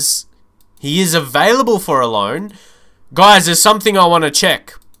he is available for a loan. Guys, there's something I want to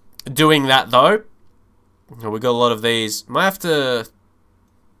check. Doing that, though. We got a lot of these. Might have to...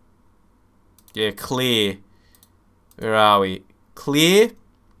 Yeah, clear. Where are we? Clear.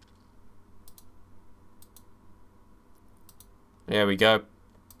 There we go.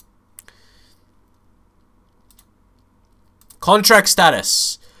 Contract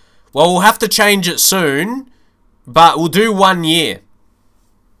status. Well, we'll have to change it soon. But we'll do 1 year.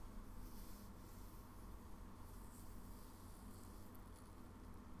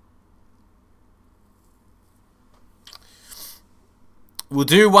 We'll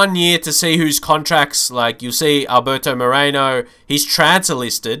do 1 year to see whose contracts, like, you'll see Alberto Moreno, he's transfer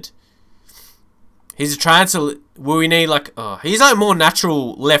listed. He's a transfer, will we need, like, oh, he's like more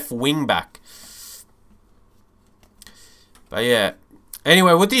natural left wing back. But yeah.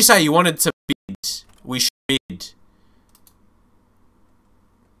 Anyway, what do you say you wanted to bid? We should bid.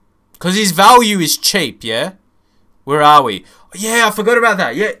 Because his value is cheap, yeah? Where are we? Yeah, I forgot about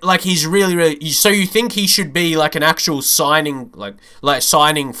that. Yeah, like he's really, really... So you think he should be like an actual signing, like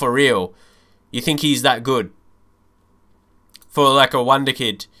signing for real? You think he's that good? For like a wonder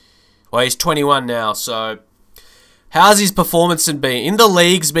kid. Well, he's 21 now, so... How's his performance been? In the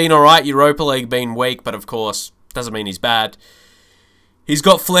league's been alright, Europa League been weak, but of course, doesn't mean he's bad. He's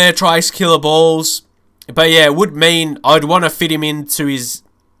got flair, tries killer balls. But yeah, it would mean I'd want to fit him into his...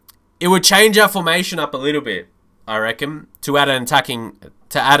 It would change our formation up a little bit. I reckon, to add an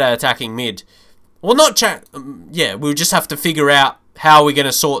attacking mid. Well, not yeah, we'll just have to figure out how we're going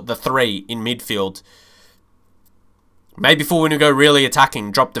to sort the 3 in midfield. Maybe before we go really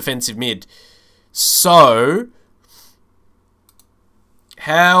attacking, drop defensive mid. So,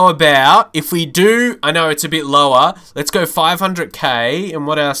 How about if we do, I know it's a bit lower, let's go 500k, and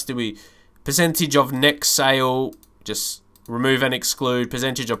what else do we, percentage of next sale, just remove and exclude,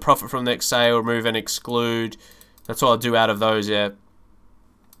 percentage of profit from next sale, remove and exclude, that's what I'll do out of those, yeah.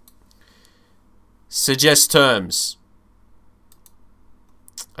 Suggest terms.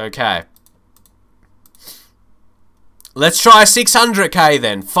 Okay. Let's try 600k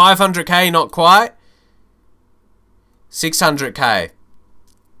then, 500k not quite, 600k.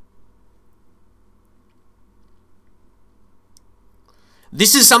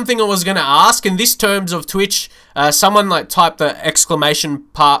 This is something I was going to ask. In this terms of Twitch, someone like typed the exclamation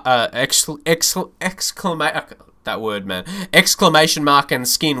exclamation mark and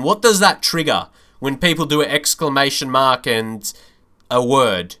skin. What does that trigger when people do an exclamation mark and a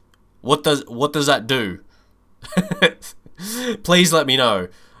word? What does that do? Please let me know.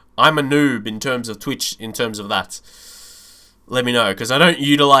 I'm a noob in terms of Twitch, in terms of that. Let me know, because I don't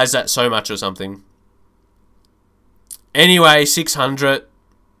utilize that so much or something. Anyway, 600.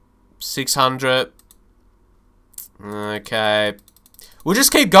 600. Okay. We'll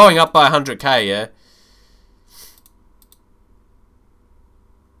just keep going up by 100k, yeah?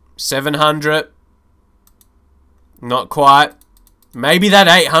 700. Not quite. Maybe that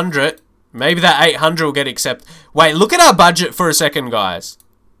 800. Maybe that 800 will get accepted. Wait, look at our budget for a second, guys.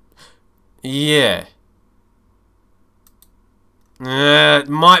 Yeah. It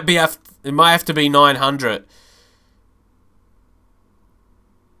might have to be 900.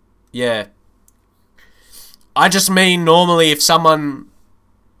 Yeah. I just mean normally if someone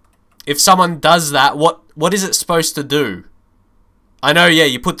does that, what is it supposed to do? I know, yeah,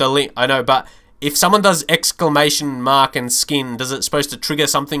 you put the link, I know, but if someone does exclamation mark and skin, does it supposed to trigger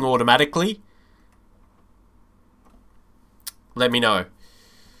something automatically? Let me know.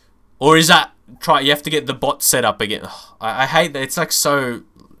 Or is that, you have to get the bot set up again. Ugh, I hate that, it's like so,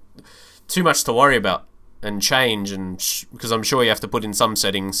 too much to worry about. And change, and because I'm sure you have to put in some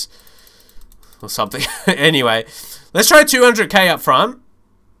settings or something. Anyway, let's try 200k up front.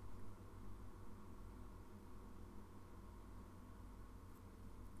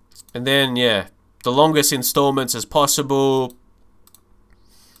 And then, yeah, the longest installments as possible.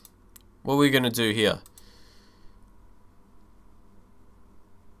 What are we going to do here?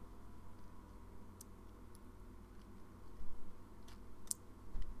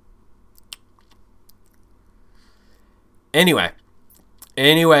 Anyway,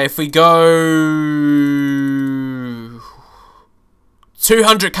 if we go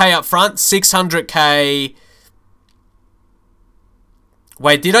 200k up front, 600k.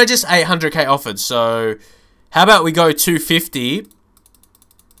 Wait, did I just 800k offered? So, how about we go 250?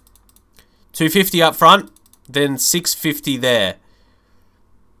 250 up front, then 650 there.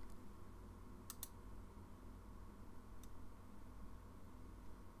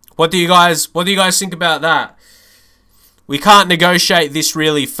 What do you guys think about that? We can't negotiate this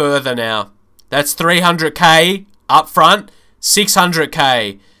really further now. That's 300k up front,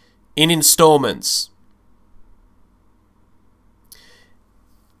 600k in installments.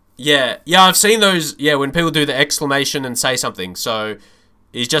 Yeah, I've seen those, yeah, when people do the exclamation and say something. So,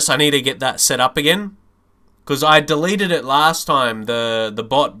 it's just I need to get that set up again. Because I deleted it last time, the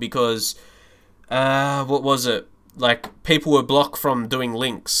bot, because, what was it? Like, people were blocked from doing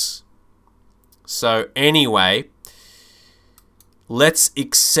links. So, anyway, let's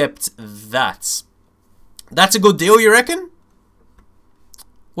accept that. That's a good deal, you reckon?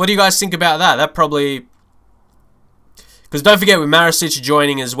 What do you guys think about that? That probably... Because don't forget, with Marisic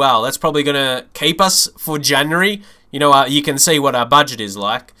joining as well, that's probably going to keep us for January. You know, you can see what our budget is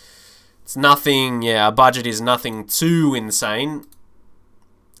like. It's nothing, yeah, our budget is nothing too insane.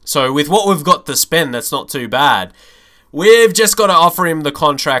 So with what we've got to spend, that's not too bad. We've just got to offer him the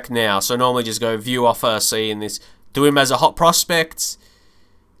contract now. So normally just go view offer, see in this. Do him as a hot prospect.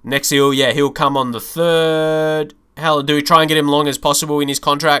 Next he'll come on the 3rd. Hell, do we try and get him long as possible in his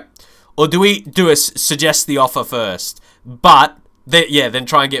contract? Or do we suggest the offer first? But, then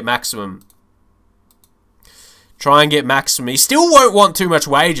try and get maximum. Try and get maximum. He still won't want too much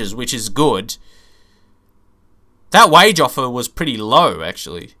wages, which is good. That wage offer was pretty low,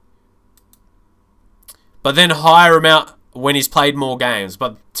 actually. But then higher amount when he's played more games.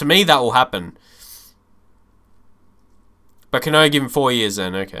 But to me, that will happen. But can I give him 4 years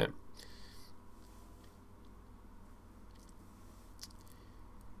then? Okay.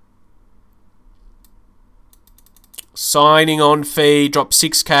 Signing on fee, drop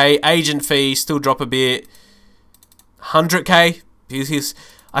 6k. Agent fee, still drop a bit. 100k.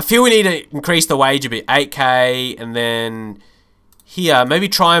 I feel we need to increase the wage a bit. 8k. And then here, maybe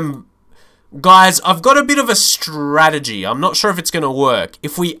try and Guys, I've got a bit of a strategy. I'm not sure if it's going to work.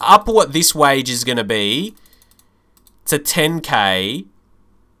 If we up what this wage is going to be to 10k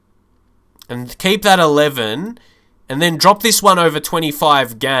and keep that 11 and then drop this one over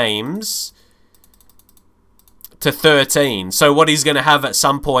 25 games to 13. So what he's going to have at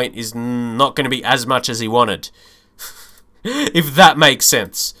some point is not going to be as much as he wanted. If that makes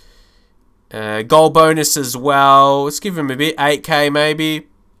sense. Goal bonus as well. Let's give him a bit. 8k maybe.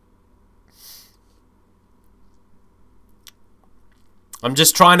 I'm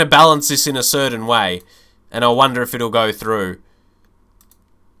just trying to balance this in a certain way. And I wonder if it'll go through.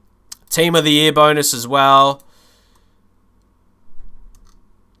 Team of the Year bonus as well.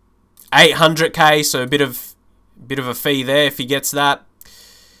 800k, so a bit of a fee there if he gets that.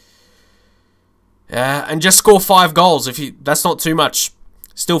 And just score 5 goals. That's not too much.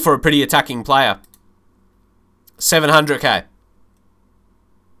 Still for a pretty attacking player. 700k.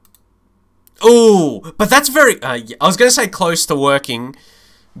 Ooh, but that's very... I was going to say close to working.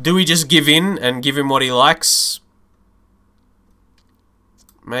 Do we just give in and give him what he likes?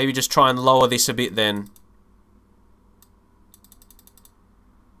 Maybe just try and lower this a bit then.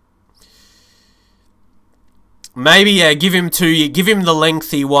 Maybe, yeah, give him the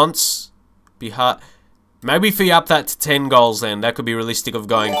length he wants. Be hard. Maybe if we up that to 10 goals then, that could be realistic of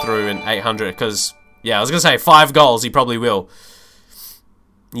going through and 800, because, yeah, I was going to say 5 goals, he probably will.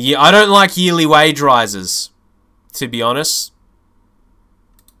 Yeah, I don't like yearly wage rises, to be honest.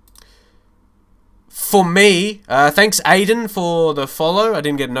 For me, thanks Aiden for the follow. I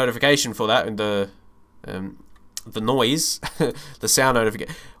didn't get a notification for that, the noise, the sound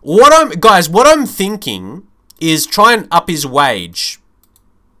notification. Guys, what I'm thinking is try and up his wage.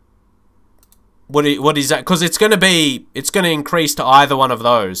 What is that? Because it's going to increase to either one of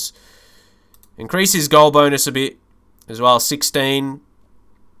those. Increase his goal bonus a bit as well, 16.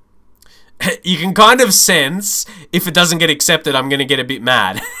 You can kind of sense if it doesn't get accepted, I'm going to get a bit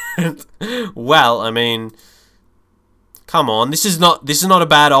mad. Well, I mean, come on, this is not a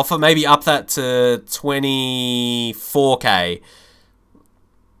bad offer. Maybe up that to 24k.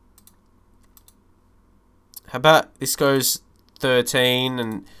 How about this goes 13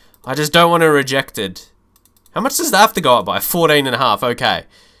 and I just don't want to reject it. How much does that have to go up by? 14.5, okay.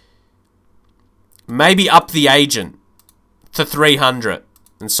 Maybe up the agent to 300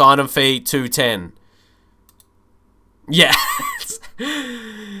 and sign-on fee 210. Yeah.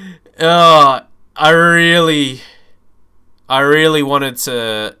 Oh, I really wanted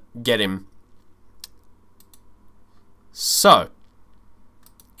to get him. So,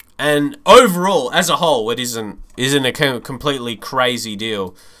 and overall, as a whole, it isn't a completely crazy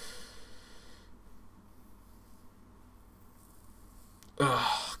deal.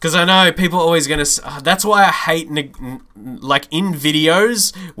 Because I know people are always going to... that's why I hate... like, in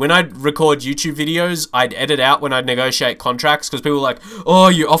videos, when I'd record YouTube videos, I'd edit out when I'd negotiate contracts. Because people are like, oh,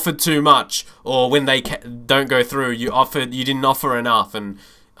 you offered too much. Or when they don't go through, you didn't offer enough. And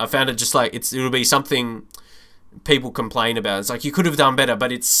I found it just like... it'll be something people complain about. It's like, you could have done better.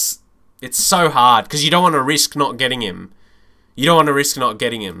 But it's so hard. Because you don't want to risk not getting him. You don't want to risk not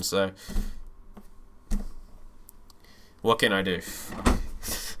getting him, so... what can I do?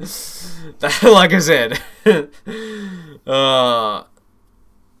 Like I said, when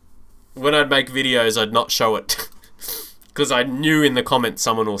I'd make videos, I'd not show it. Because I knew in the comments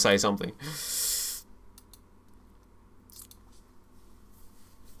someone will say something.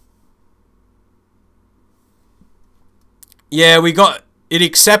 Yeah, we got it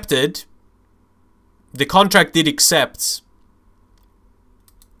accepted. The contract did accept.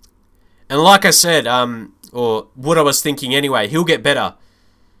 And like I said, or what I was thinking anyway, he'll get better.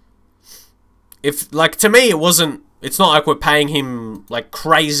 If, like, to me, it's not like we're paying him, like,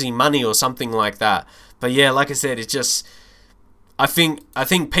 crazy money or something like that. But yeah, like I said, it's just, I think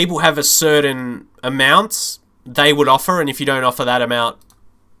people have a certain amount they would offer, and if you don't offer that amount,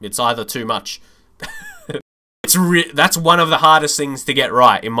 it's either too much. That's one of the hardest things to get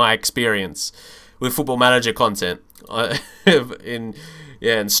right, in my experience, with Football Manager content. in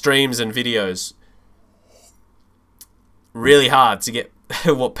streams and videos. Really hard to get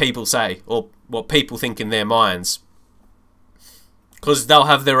what people say, or what people think in their minds. Because they'll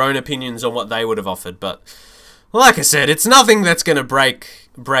have their own opinions on what they would have offered, but... like I said, it's nothing that's going to break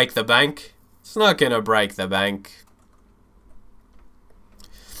the bank. It's not going to break the bank.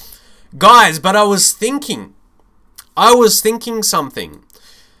 Guys, but I was thinking something.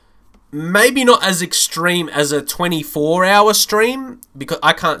 Maybe not as extreme as a 24-hour stream, because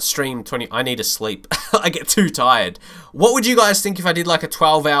I can't stream 20... I need to sleep. I get too tired. What would you guys think if I did like a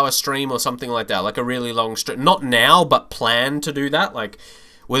 12-hour stream or something like that? Like a really long stream. Not now, but plan to do that. Like,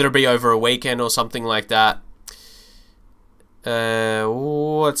 whether it be over a weekend or something like that.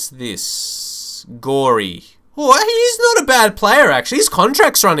 What's this? Gory. Oh, he's not a bad player actually. His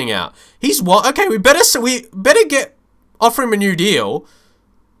contract's running out. He's what? Okay, we better offer him a new deal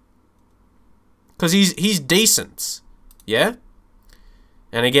because he's decent. Yeah.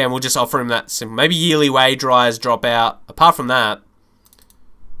 And again, we'll just offer him that simple. Maybe yearly wage rise, drop out. Apart from that,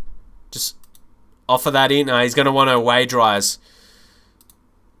 just offer that in. No, he's going to want a wage rise.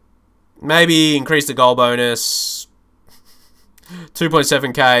 Maybe increase the goal bonus.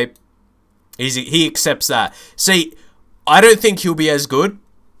 2.7k. He accepts that. See, I don't think he'll be as good.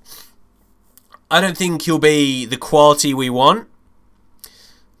 I don't think he'll be the quality we want.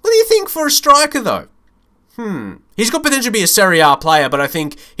 What do you think for a striker, though? He's got potential to be a Serie A player, but I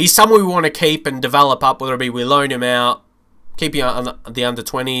think he's someone we want to keep and develop up, whether it be we loan him out, keep him on the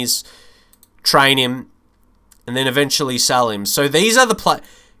under-20s, train him, and then eventually sell him. So these are the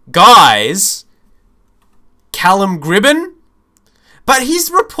guys. Callum Gribben, but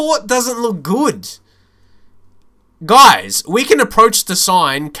his report doesn't look good. Guys, we can approach to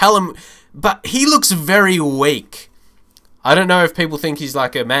sign Callum, but he looks very weak. I don't know if people think he's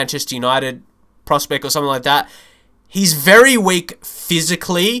like a Manchester United prospect or something like that. He's very weak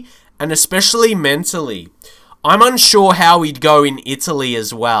physically and especially mentally. I'm unsure how he'd go in Italy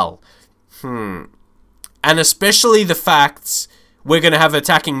as well. And especially the fact we're going to have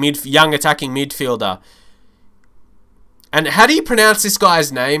young attacking midfielder. And how do you pronounce this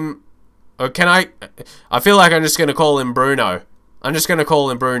guy's name? Or can I feel like I'm just going to call him Bruno. I'm just going to call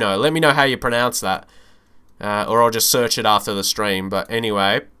him Bruno. Let me know how you pronounce that. Or I'll just search it after the stream. But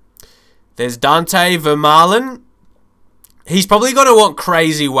anyway, there's Dante Vermaelen. He's probably going to want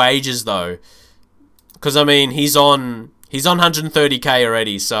crazy wages though, because I mean he's on 130k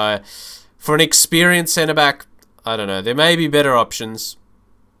already. So for an experienced centre back, I don't know. There may be better options.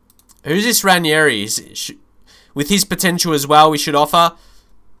 Who's this Ranieri? With his potential as well, we should offer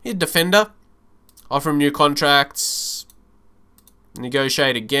a defender. Offer him new contracts.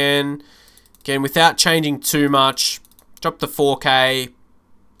 Negotiate again. Again, without changing too much. Drop the 4k.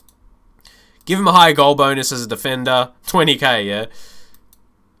 Give him a high goal bonus as a defender. 20k, yeah.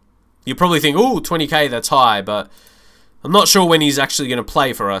 You probably think, ooh, 20k, that's high. But I'm not sure when he's actually going to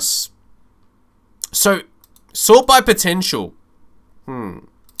play for us. So, sort by potential. How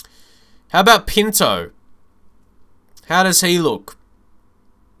about Pinto? How does he look?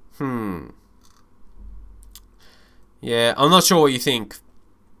 Yeah, I'm not sure what you think.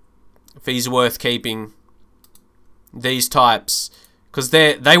 If he's worth keeping. These types. Because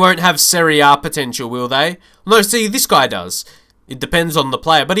they won't have Serie A potential, will they? No, see, this guy does. It depends on the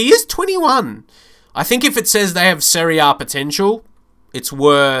player. But he is 21. I think if it says they have Serie A potential, it's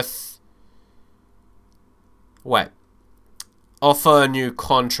worth... Wait. Offer new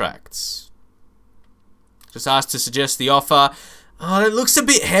contracts. Just asked to suggest the offer. Oh, it looks a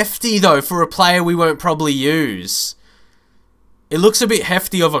bit hefty, though, for a player we won't probably use. It looks a bit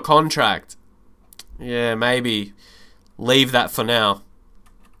hefty of a contract. Yeah, maybe. Leave that for now.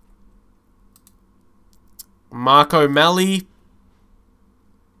 Marco Melli.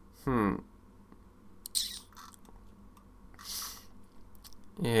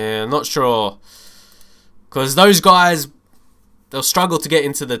 Yeah, not sure. Because those guys, they'll struggle to get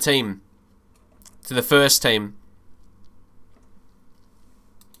into the team. To the first team.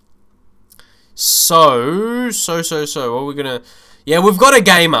 So, what are we gonna... Yeah, we've got a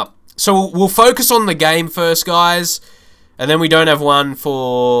game up. So, we'll focus on the game first, guys. And then we don't have one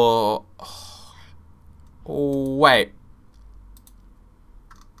for... Oh, wait.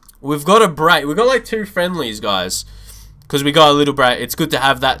 We've got a break. We've got like 2 friendlies, guys. Because we got a little break. It's good to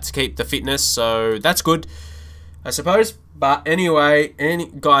have that to keep the fitness. So, that's good, I suppose. But anyway,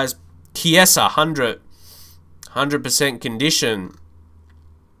 guys, Chiesa, 100% condition.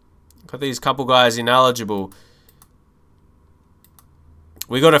 Got these couple guys ineligible.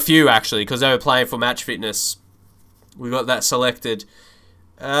 We got a few, actually, because they were playing for match fitness. We got that selected.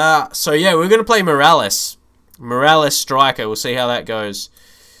 So, yeah, we're going to play Morales. Morales striker. We'll see how that goes.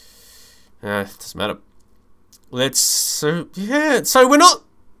 Doesn't matter. Yeah, so we're not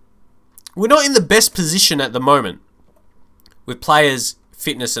in the best position at the moment. With players,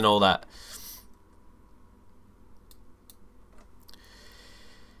 fitness and all that.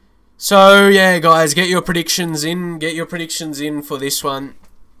 So, yeah, guys, get your predictions in. Get your predictions in for this one.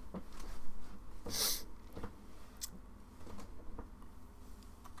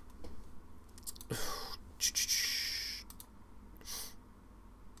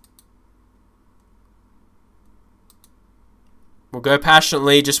 We'll go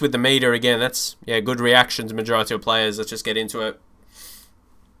passionately just with the meter again. That's, yeah, good reactions, majority of players. Let's just get into it.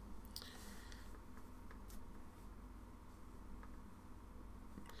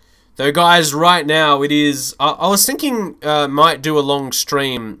 Though, guys, right now it is... I was thinking might do a long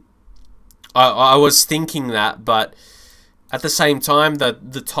stream. I was thinking that, but at the same time,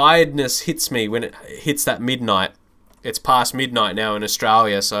 the tiredness hits me when it hits that midnight. It's past midnight now in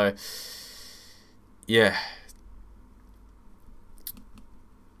Australia, so... Yeah.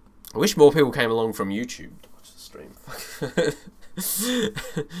 I wish more people came along from YouTube to watch the stream.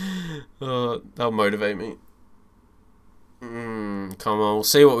 Oh, that'll motivate me. Come on, we'll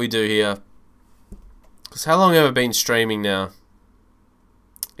see what we do here. Because how long have I been streaming now?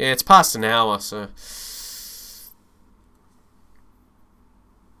 Yeah, it's past an hour, so...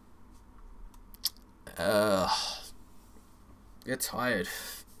 Get tired.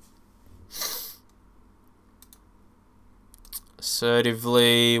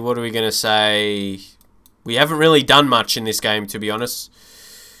 Assertively, what are we going to say? We haven't really done much in this game, to be honest.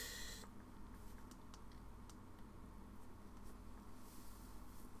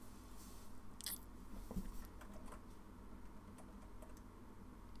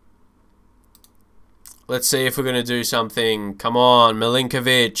 Let's see if we're going to do something. Come on,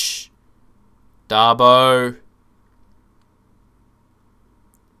 Milinkovic. Darbo.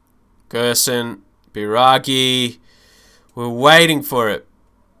 Gerson. Biragi. We're waiting for it.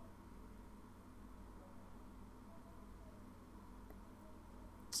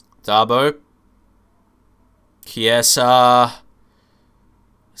 Darbo. Chiesa.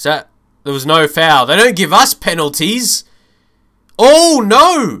 Is that... There was no foul. They don't give us penalties. Oh,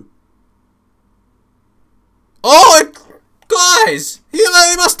 no! Oh, guys! He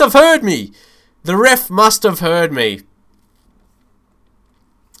must have heard me. The ref must have heard me.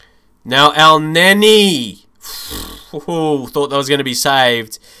 Now, El Neni. Thought that was going to be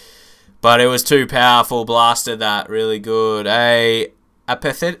saved. But it was too powerful. Blasted that. Really good.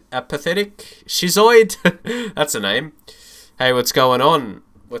 Apathetic Shizoid? That's a name. Hey, what's going on?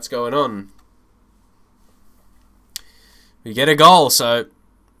 What's going on? We get a goal, so...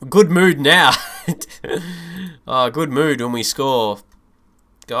 Good mood now. Oh, good mood when we score.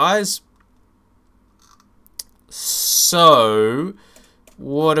 Guys. So...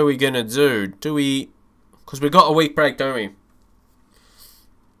 What are we going to do? Do we... Because we got a week break, don't we?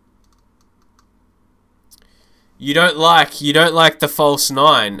 You don't like the false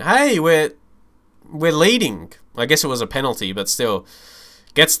 9. Hey, we're leading. I guess it was a penalty, but still.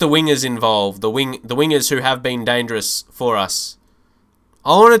 Gets the wingers involved. The wingers who have been dangerous for us.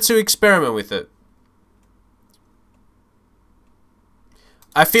 I wanted to experiment with it.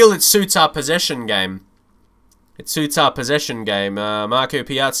 I feel it suits our possession game. It suits our possession game. Marco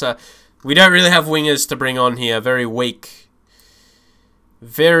Piazza. We don't really have wingers to bring on here. Very weak.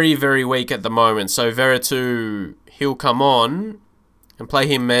 Very, very weak at the moment. So Veretout, he'll come on and play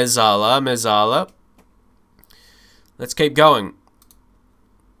him Mezzala. Let's keep going.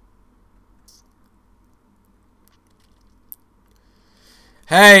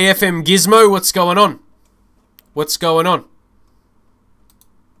 Hey, FM Gizmo, what's going on? What's going on?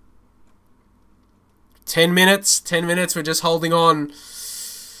 10 minutes. 10 minutes. We're just holding on.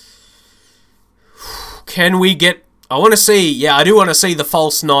 Can we get... I want to see... Yeah, I do want to see the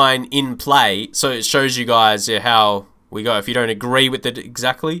false 9 in play. So it shows you guys how we go. If you don't agree with it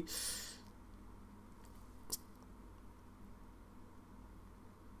exactly.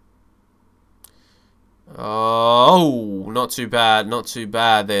 Oh, not too bad. Not too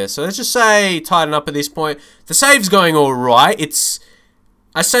bad there. So let's just say tighten up at this point. The save's going all right. It's...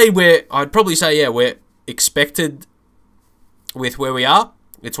 I'd probably say, yeah, we're expected with where we are.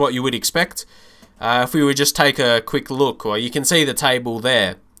 It's what you would expect. If we would just take a quick look, or you can see the table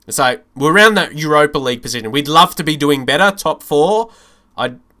there. It's like, we're around that Europa League position. We'd love to be doing better, top 4.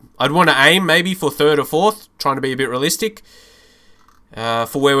 I'd want to aim maybe for 3rd or 4th, trying to be a bit realistic.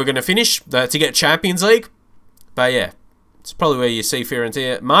 For where we're going to finish, to get Champions League. But yeah, it's probably where you see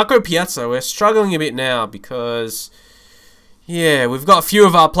Fiorentina. Marco Piazza, we're struggling a bit now because... Yeah, we've got a few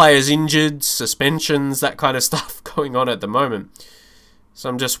of our players injured, suspensions, that kind of stuff going on at the moment. So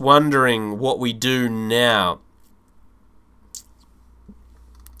I'm just wondering what we do now.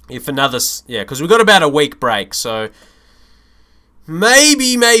 If another... Yeah, because we've got about a week break, so...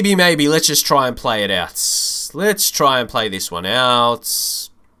 Maybe, let's just try and play it out. Let's try and play this one out.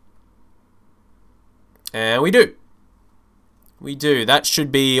 And we do. We do. That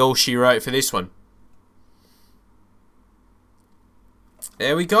should be all she wrote for this one.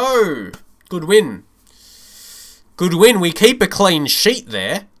 There we go. Good win. Good win. We keep a clean sheet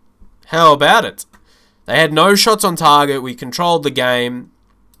there. How about it? They had no shots on target. We controlled the game.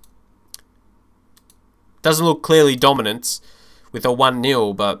 Doesn't look clearly dominant with a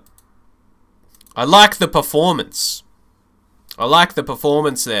 1-0, but I like the performance. I like the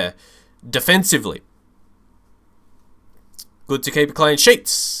performance there. Defensively. Good to keep a clean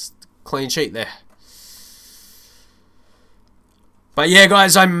sheet. Clean sheet there. But yeah,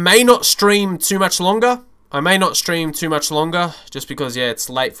 guys, I may not stream too much longer. Just because, yeah, it's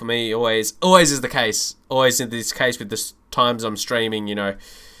late for me. Always is the case. Always in this case with the times I'm streaming, you know.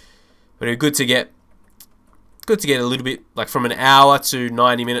 But it's good to get a little bit, like, from an hour to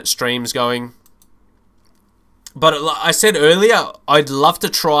 90-minute streams going. But like I said earlier, I'd love to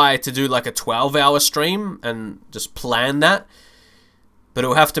try to do like a 12-hour stream and just plan that. But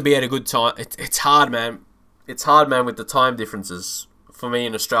it'll have to be at a good time. It's hard, man. It's hard, man, with the time differences for me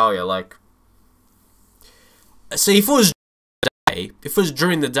in Australia. Like, see, if it was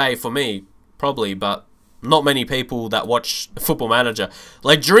during the day for me, probably, but not many people that watch Football Manager.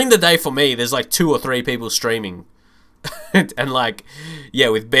 Like, during the day for me, there's like 2 or 3 people streaming. And like, yeah,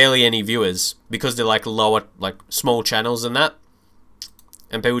 with barely any viewers, because they're like lower, like small channels and that,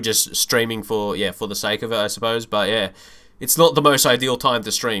 and people just streaming for, yeah, for the sake of it, I suppose. But yeah, it's not the most ideal time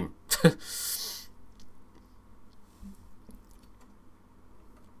to stream. But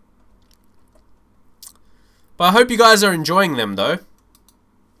I hope you guys are enjoying them, though.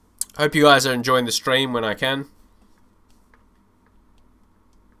 I hope you guys are enjoying the stream when I can.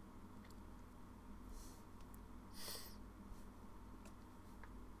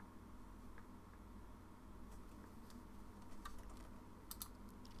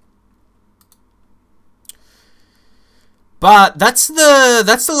 But that's the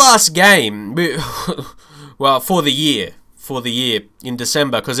last game. Well, for the year in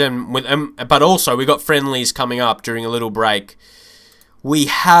December, because then but also we got friendlies coming up during a little break. We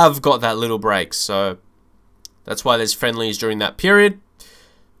have got that little break, so that's why there's friendlies during that period.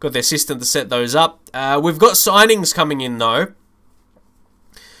 Got the assistant to set those up. We've got signings coming in though.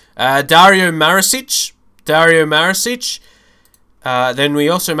 Dario Maricic. Then we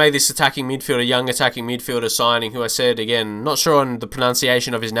also made this young attacking midfielder signing, who I said, again, not sure on the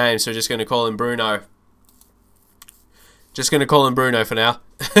pronunciation of his name, so just going to call him Bruno. Just going to call him Bruno for now.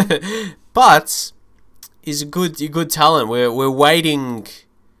 But he's a good talent. We're waiting.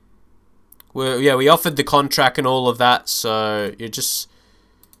 We offered the contract and all of that, so you're just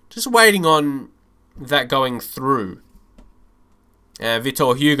waiting on that going through.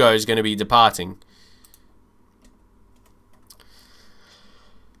 Vitor Hugo is going to be departing.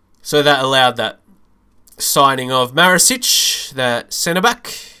 So that allowed that signing of Maricic, that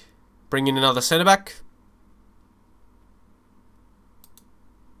centre-back. Bring in another centre-back.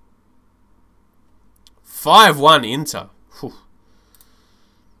 (5-1) Inter. Whew.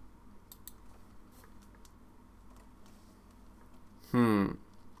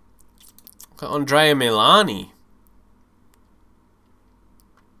 Andrea Milani.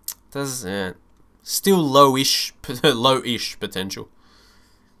 Still low-ish potential.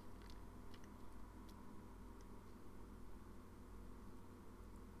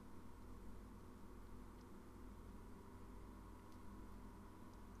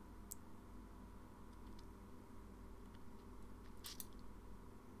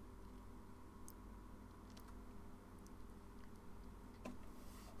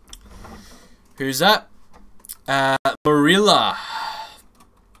 Who's that? Marilla.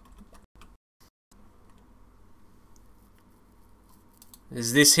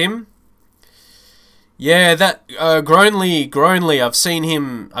 Is this him? Yeah, that Gronley. I've seen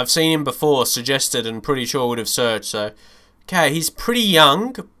him before, suggested, and pretty sure would have searched. So, okay, he's pretty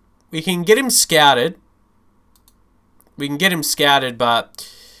young. We can get him scouted.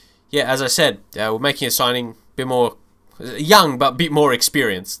 But yeah, as I said, we're making a signing, a bit more young, but a bit more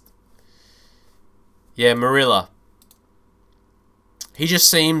experienced. Yeah, Marilla. He just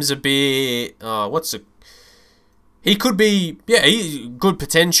seems a bit. He could be. Yeah, good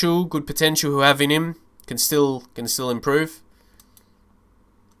potential. Who have in him can still improve.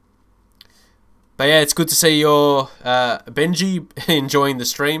 But yeah, it's good to see your Benji enjoying the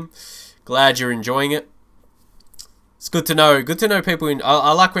stream. Glad you're enjoying it. It's good to know. Good to know people.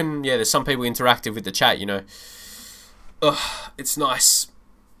 I like when there's some people interactive with the chat. You know. It's nice.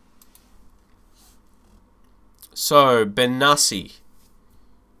 So, Benassi.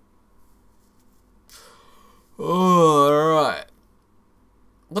 Oh, alright.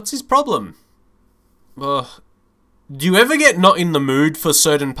 What's his problem? Do you ever get not in the mood for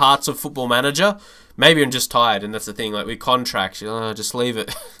certain parts of Football Manager? Maybe I'm just tired, and that's the thing. Like, with contracts, just leave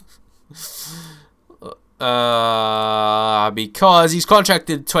it. Because he's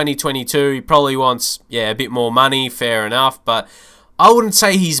contracted 2022. He probably wants, a bit more money. Fair enough. But I wouldn't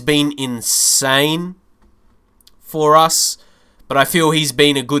say he's been insane for us, but I feel he's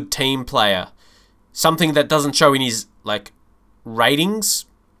been a good team player. Something that doesn't show in his ratings,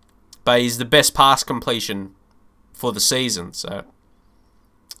 but he's the best pass completion for the season. So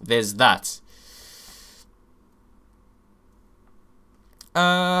there's that.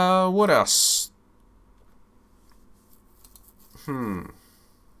 What else?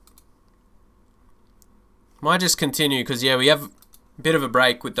 Might just continue because, yeah, we have a bit of a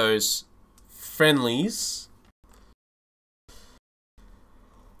break with those friendlies.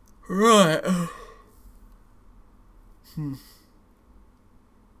 Right.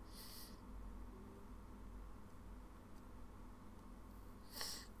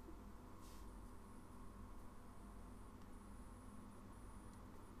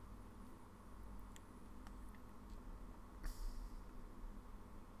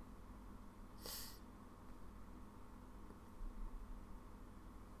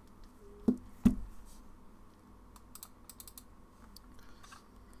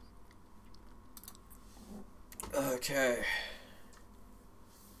 Okay.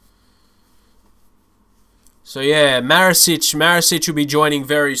 So yeah, Maricic will be joining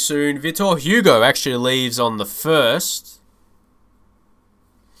very soon. Vitor Hugo actually leaves on the 1st.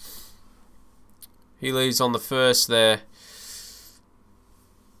 He leaves on the 1st there.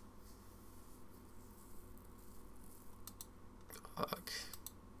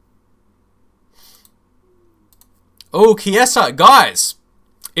 Oh, Chiesa, guys,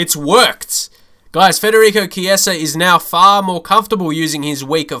 it's worked. Guys, Federico Chiesa is now far more comfortable using his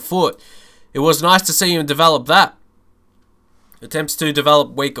weaker foot. It was nice to see him develop that. Attempts to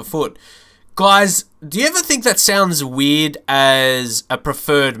develop weaker foot. Guys, do you ever think that sounds weird as a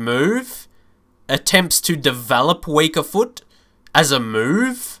preferred move? Attempts to develop weaker foot as a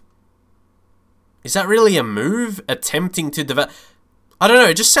move? Is that really a move? Attempting to develop... I don't know,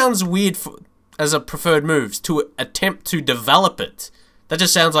 it just sounds weird as a preferred move to attempt to develop it. That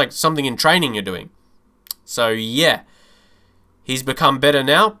just sounds like something in training you're doing. So, yeah. He's become better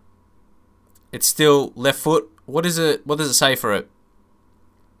now. It's still left foot. What is it? What does it say for it?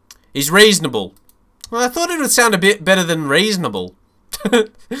 He's reasonable. Well, I thought it would sound a bit better than reasonable.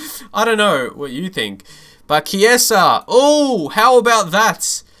 I don't know what you think. But Chiesa. Oh, how about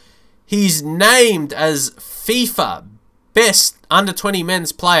that? He's named as FIFA Best Under-20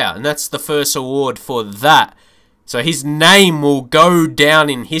 Men's Player. And that's the first award for that. So his name will go down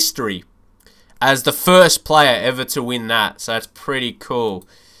in history as the first player ever to win that. So that's pretty cool.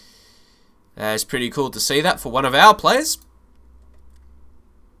 It's pretty cool to see that for one of our players.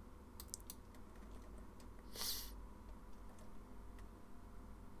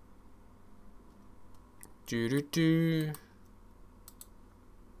 Doo-doo-doo.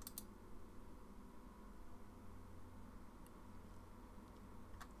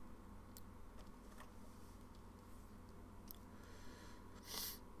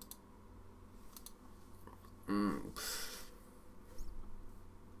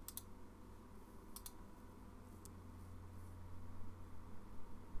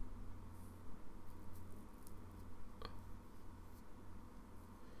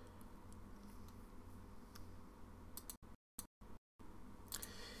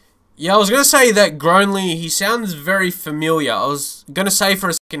 Yeah, I was going to say that Gronley, he sounds very familiar. I was going to say for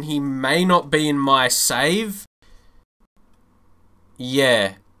a second he may not be in my save.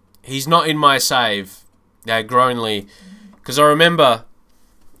 Yeah, he's not in my save. Yeah, Gronley. Because I remember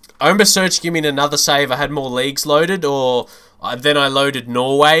searching him in another save. I had more leagues loaded, or then I loaded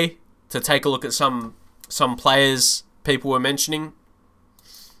Norway to take a look at some players people were mentioning.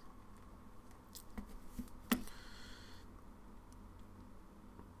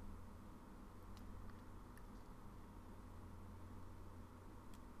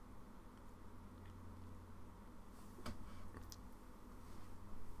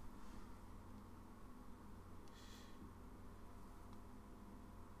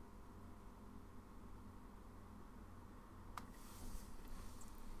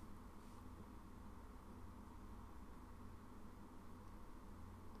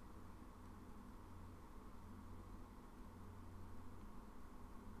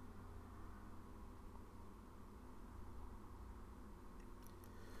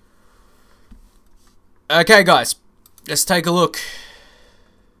 Okay, guys, let's take a look.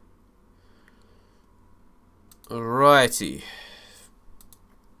 Alrighty.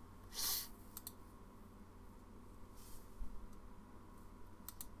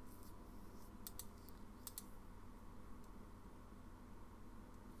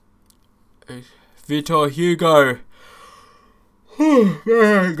 Vitor Hugo.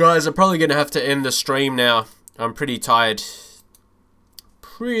 Guys, I'm probably going to have to end the stream now. I'm pretty tired.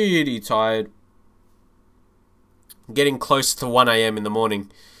 Pretty tired. Getting close to 1 AM in the morning.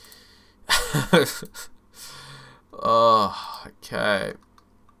 Oh, okay.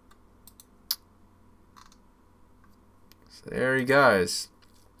 So there he goes.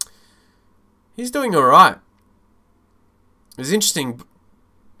 He's doing alright. It's interesting.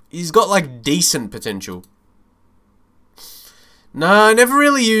 He's got like decent potential. No, I never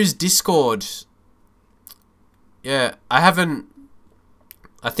really used Discord. Yeah, I haven't.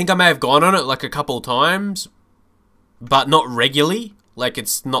 I think I may have gone on it like a couple times, but not regularly. Like,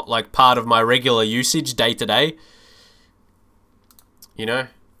 it's not like part of my regular usage day to day. You know?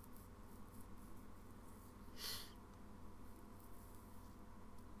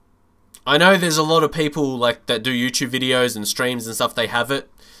 I know there's a lot of people like that do YouTube videos and streams and stuff. They have it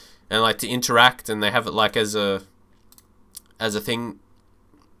and like to interact, and they have it like as a thing.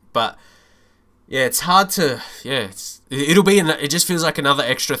 But yeah, it's hard to. Yeah, it'll be. It just feels like another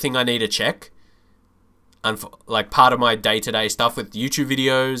extra thing I need to check. And like part of my day-to-day stuff with YouTube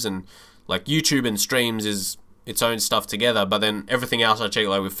videos, and like YouTube and streams is its own stuff together. But then everything else I check,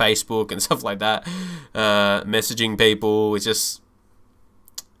 like with Facebook and stuff like that, messaging people. It's just.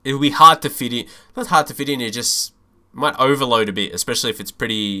 It'll be hard to fit in. Not hard to fit in. It just might overload a bit, especially if it's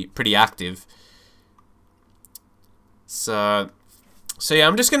pretty active. So yeah,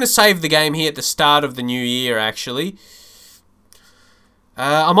 I'm just gonna save the game here at the start of the new year. Actually,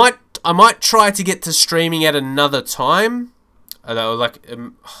 I might try to get to streaming at another time. Like,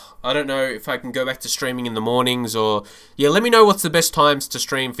 I don't know if I can go back to streaming in the mornings, or yeah. Let me know what's the best times to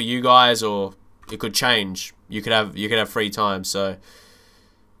stream for you guys, or it could change. You could have free time. So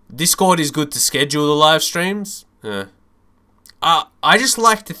Discord is good to schedule the live streams. I just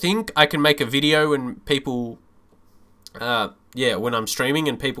like to think I can make a video and people, yeah, when I'm streaming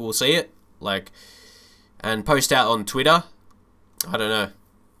and people will see it, like, and post out on Twitter. I don't know.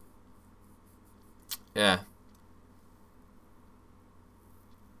 Yeah.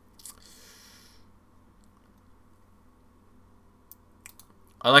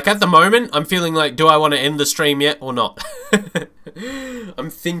 Like, at the moment, I'm feeling like, do I want to end the stream yet or not? I'm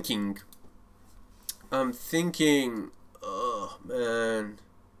thinking, oh, man.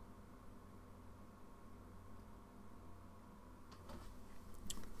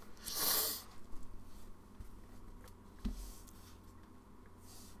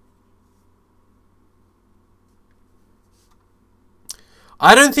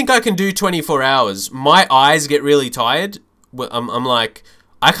 I don't think I can do 24 hours. My eyes get really tired. I'm like,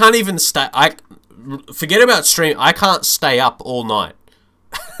 I can't even stay. Forget about stream. I can't stay up all night.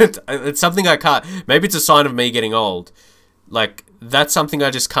 It's something I can't. Maybe it's a sign of me getting old. Like, that's something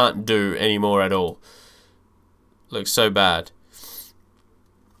I just can't do anymore at all. Looks so bad.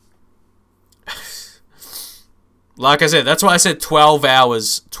 Like I said, that's why I said 12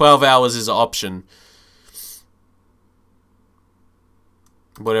 hours. 12 hours is an option.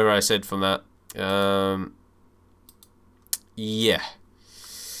 Whatever I said from that. Yeah.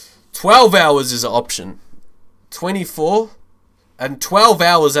 12 hours is an option. 24 and 12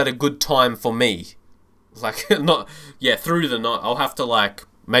 hours at a good time for me. Like, not, yeah, through the night. I'll have to, like,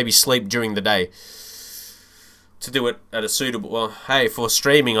 maybe sleep during the day to do it at a suitable. Well, hey, for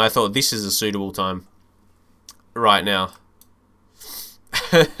streaming, I thought this is a suitable time right now.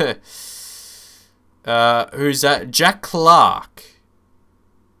 Who's that? Jack Clark.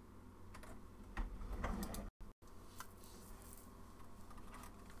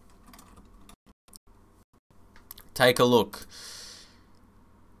 Take a look.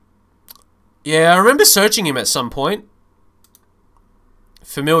 Yeah, I remember searching him at some point.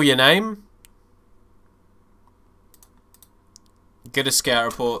 Familiar name. Get a scout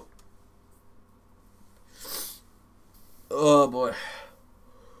report. Oh boy.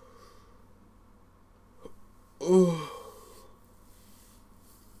 Oh.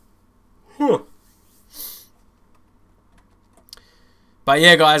 But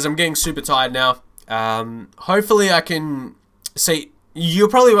yeah, guys, I'm getting super tired now. Hopefully I can see. You're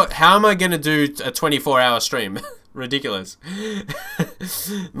probably, how am I going to do a 24-hour stream? Ridiculous.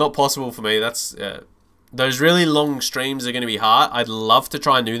 Not possible for me. That's, those really long streams are going to be hard. I'd love to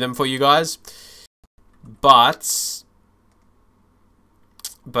try and do them for you guys. But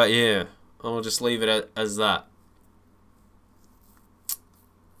yeah, I'll just leave it as that.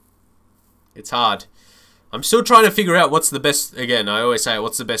 It's hard. I'm still trying to figure out what's the best, again, I always say,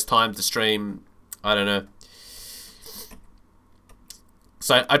 what's the best time to stream? I don't know.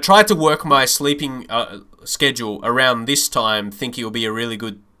 So I tried to work my sleeping schedule around this time, thinking it will be a really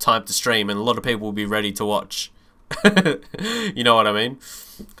good time to stream, and a lot of people will be ready to watch. You know what I mean?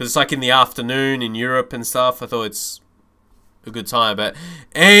 Because it's like in the afternoon in Europe and stuff. I thought a good time. But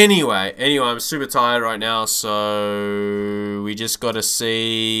anyway, I'm super tired right now, so we just got to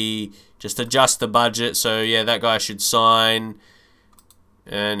see, just adjust the budget. So yeah, that guy should sign,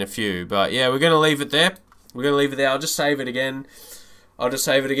 and a few. But yeah, we're gonna leave it there. I'll just save it again.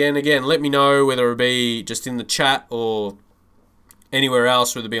 Again, let me know whether it be just in the chat or anywhere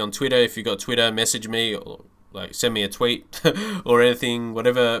else, whether it be on Twitter. If you got Twitter, message me, or like send me a tweet or anything.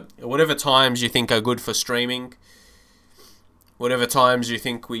 Whatever times you think are good for streaming. Whatever times you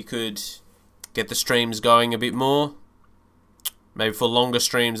think we could get the streams going a bit more. Maybe for longer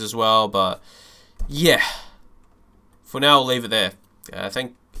streams as well. But yeah, for now I'll leave it there.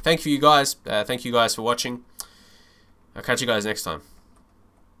 Thank you guys. Thank you guys for watching. I'll catch you guys next time.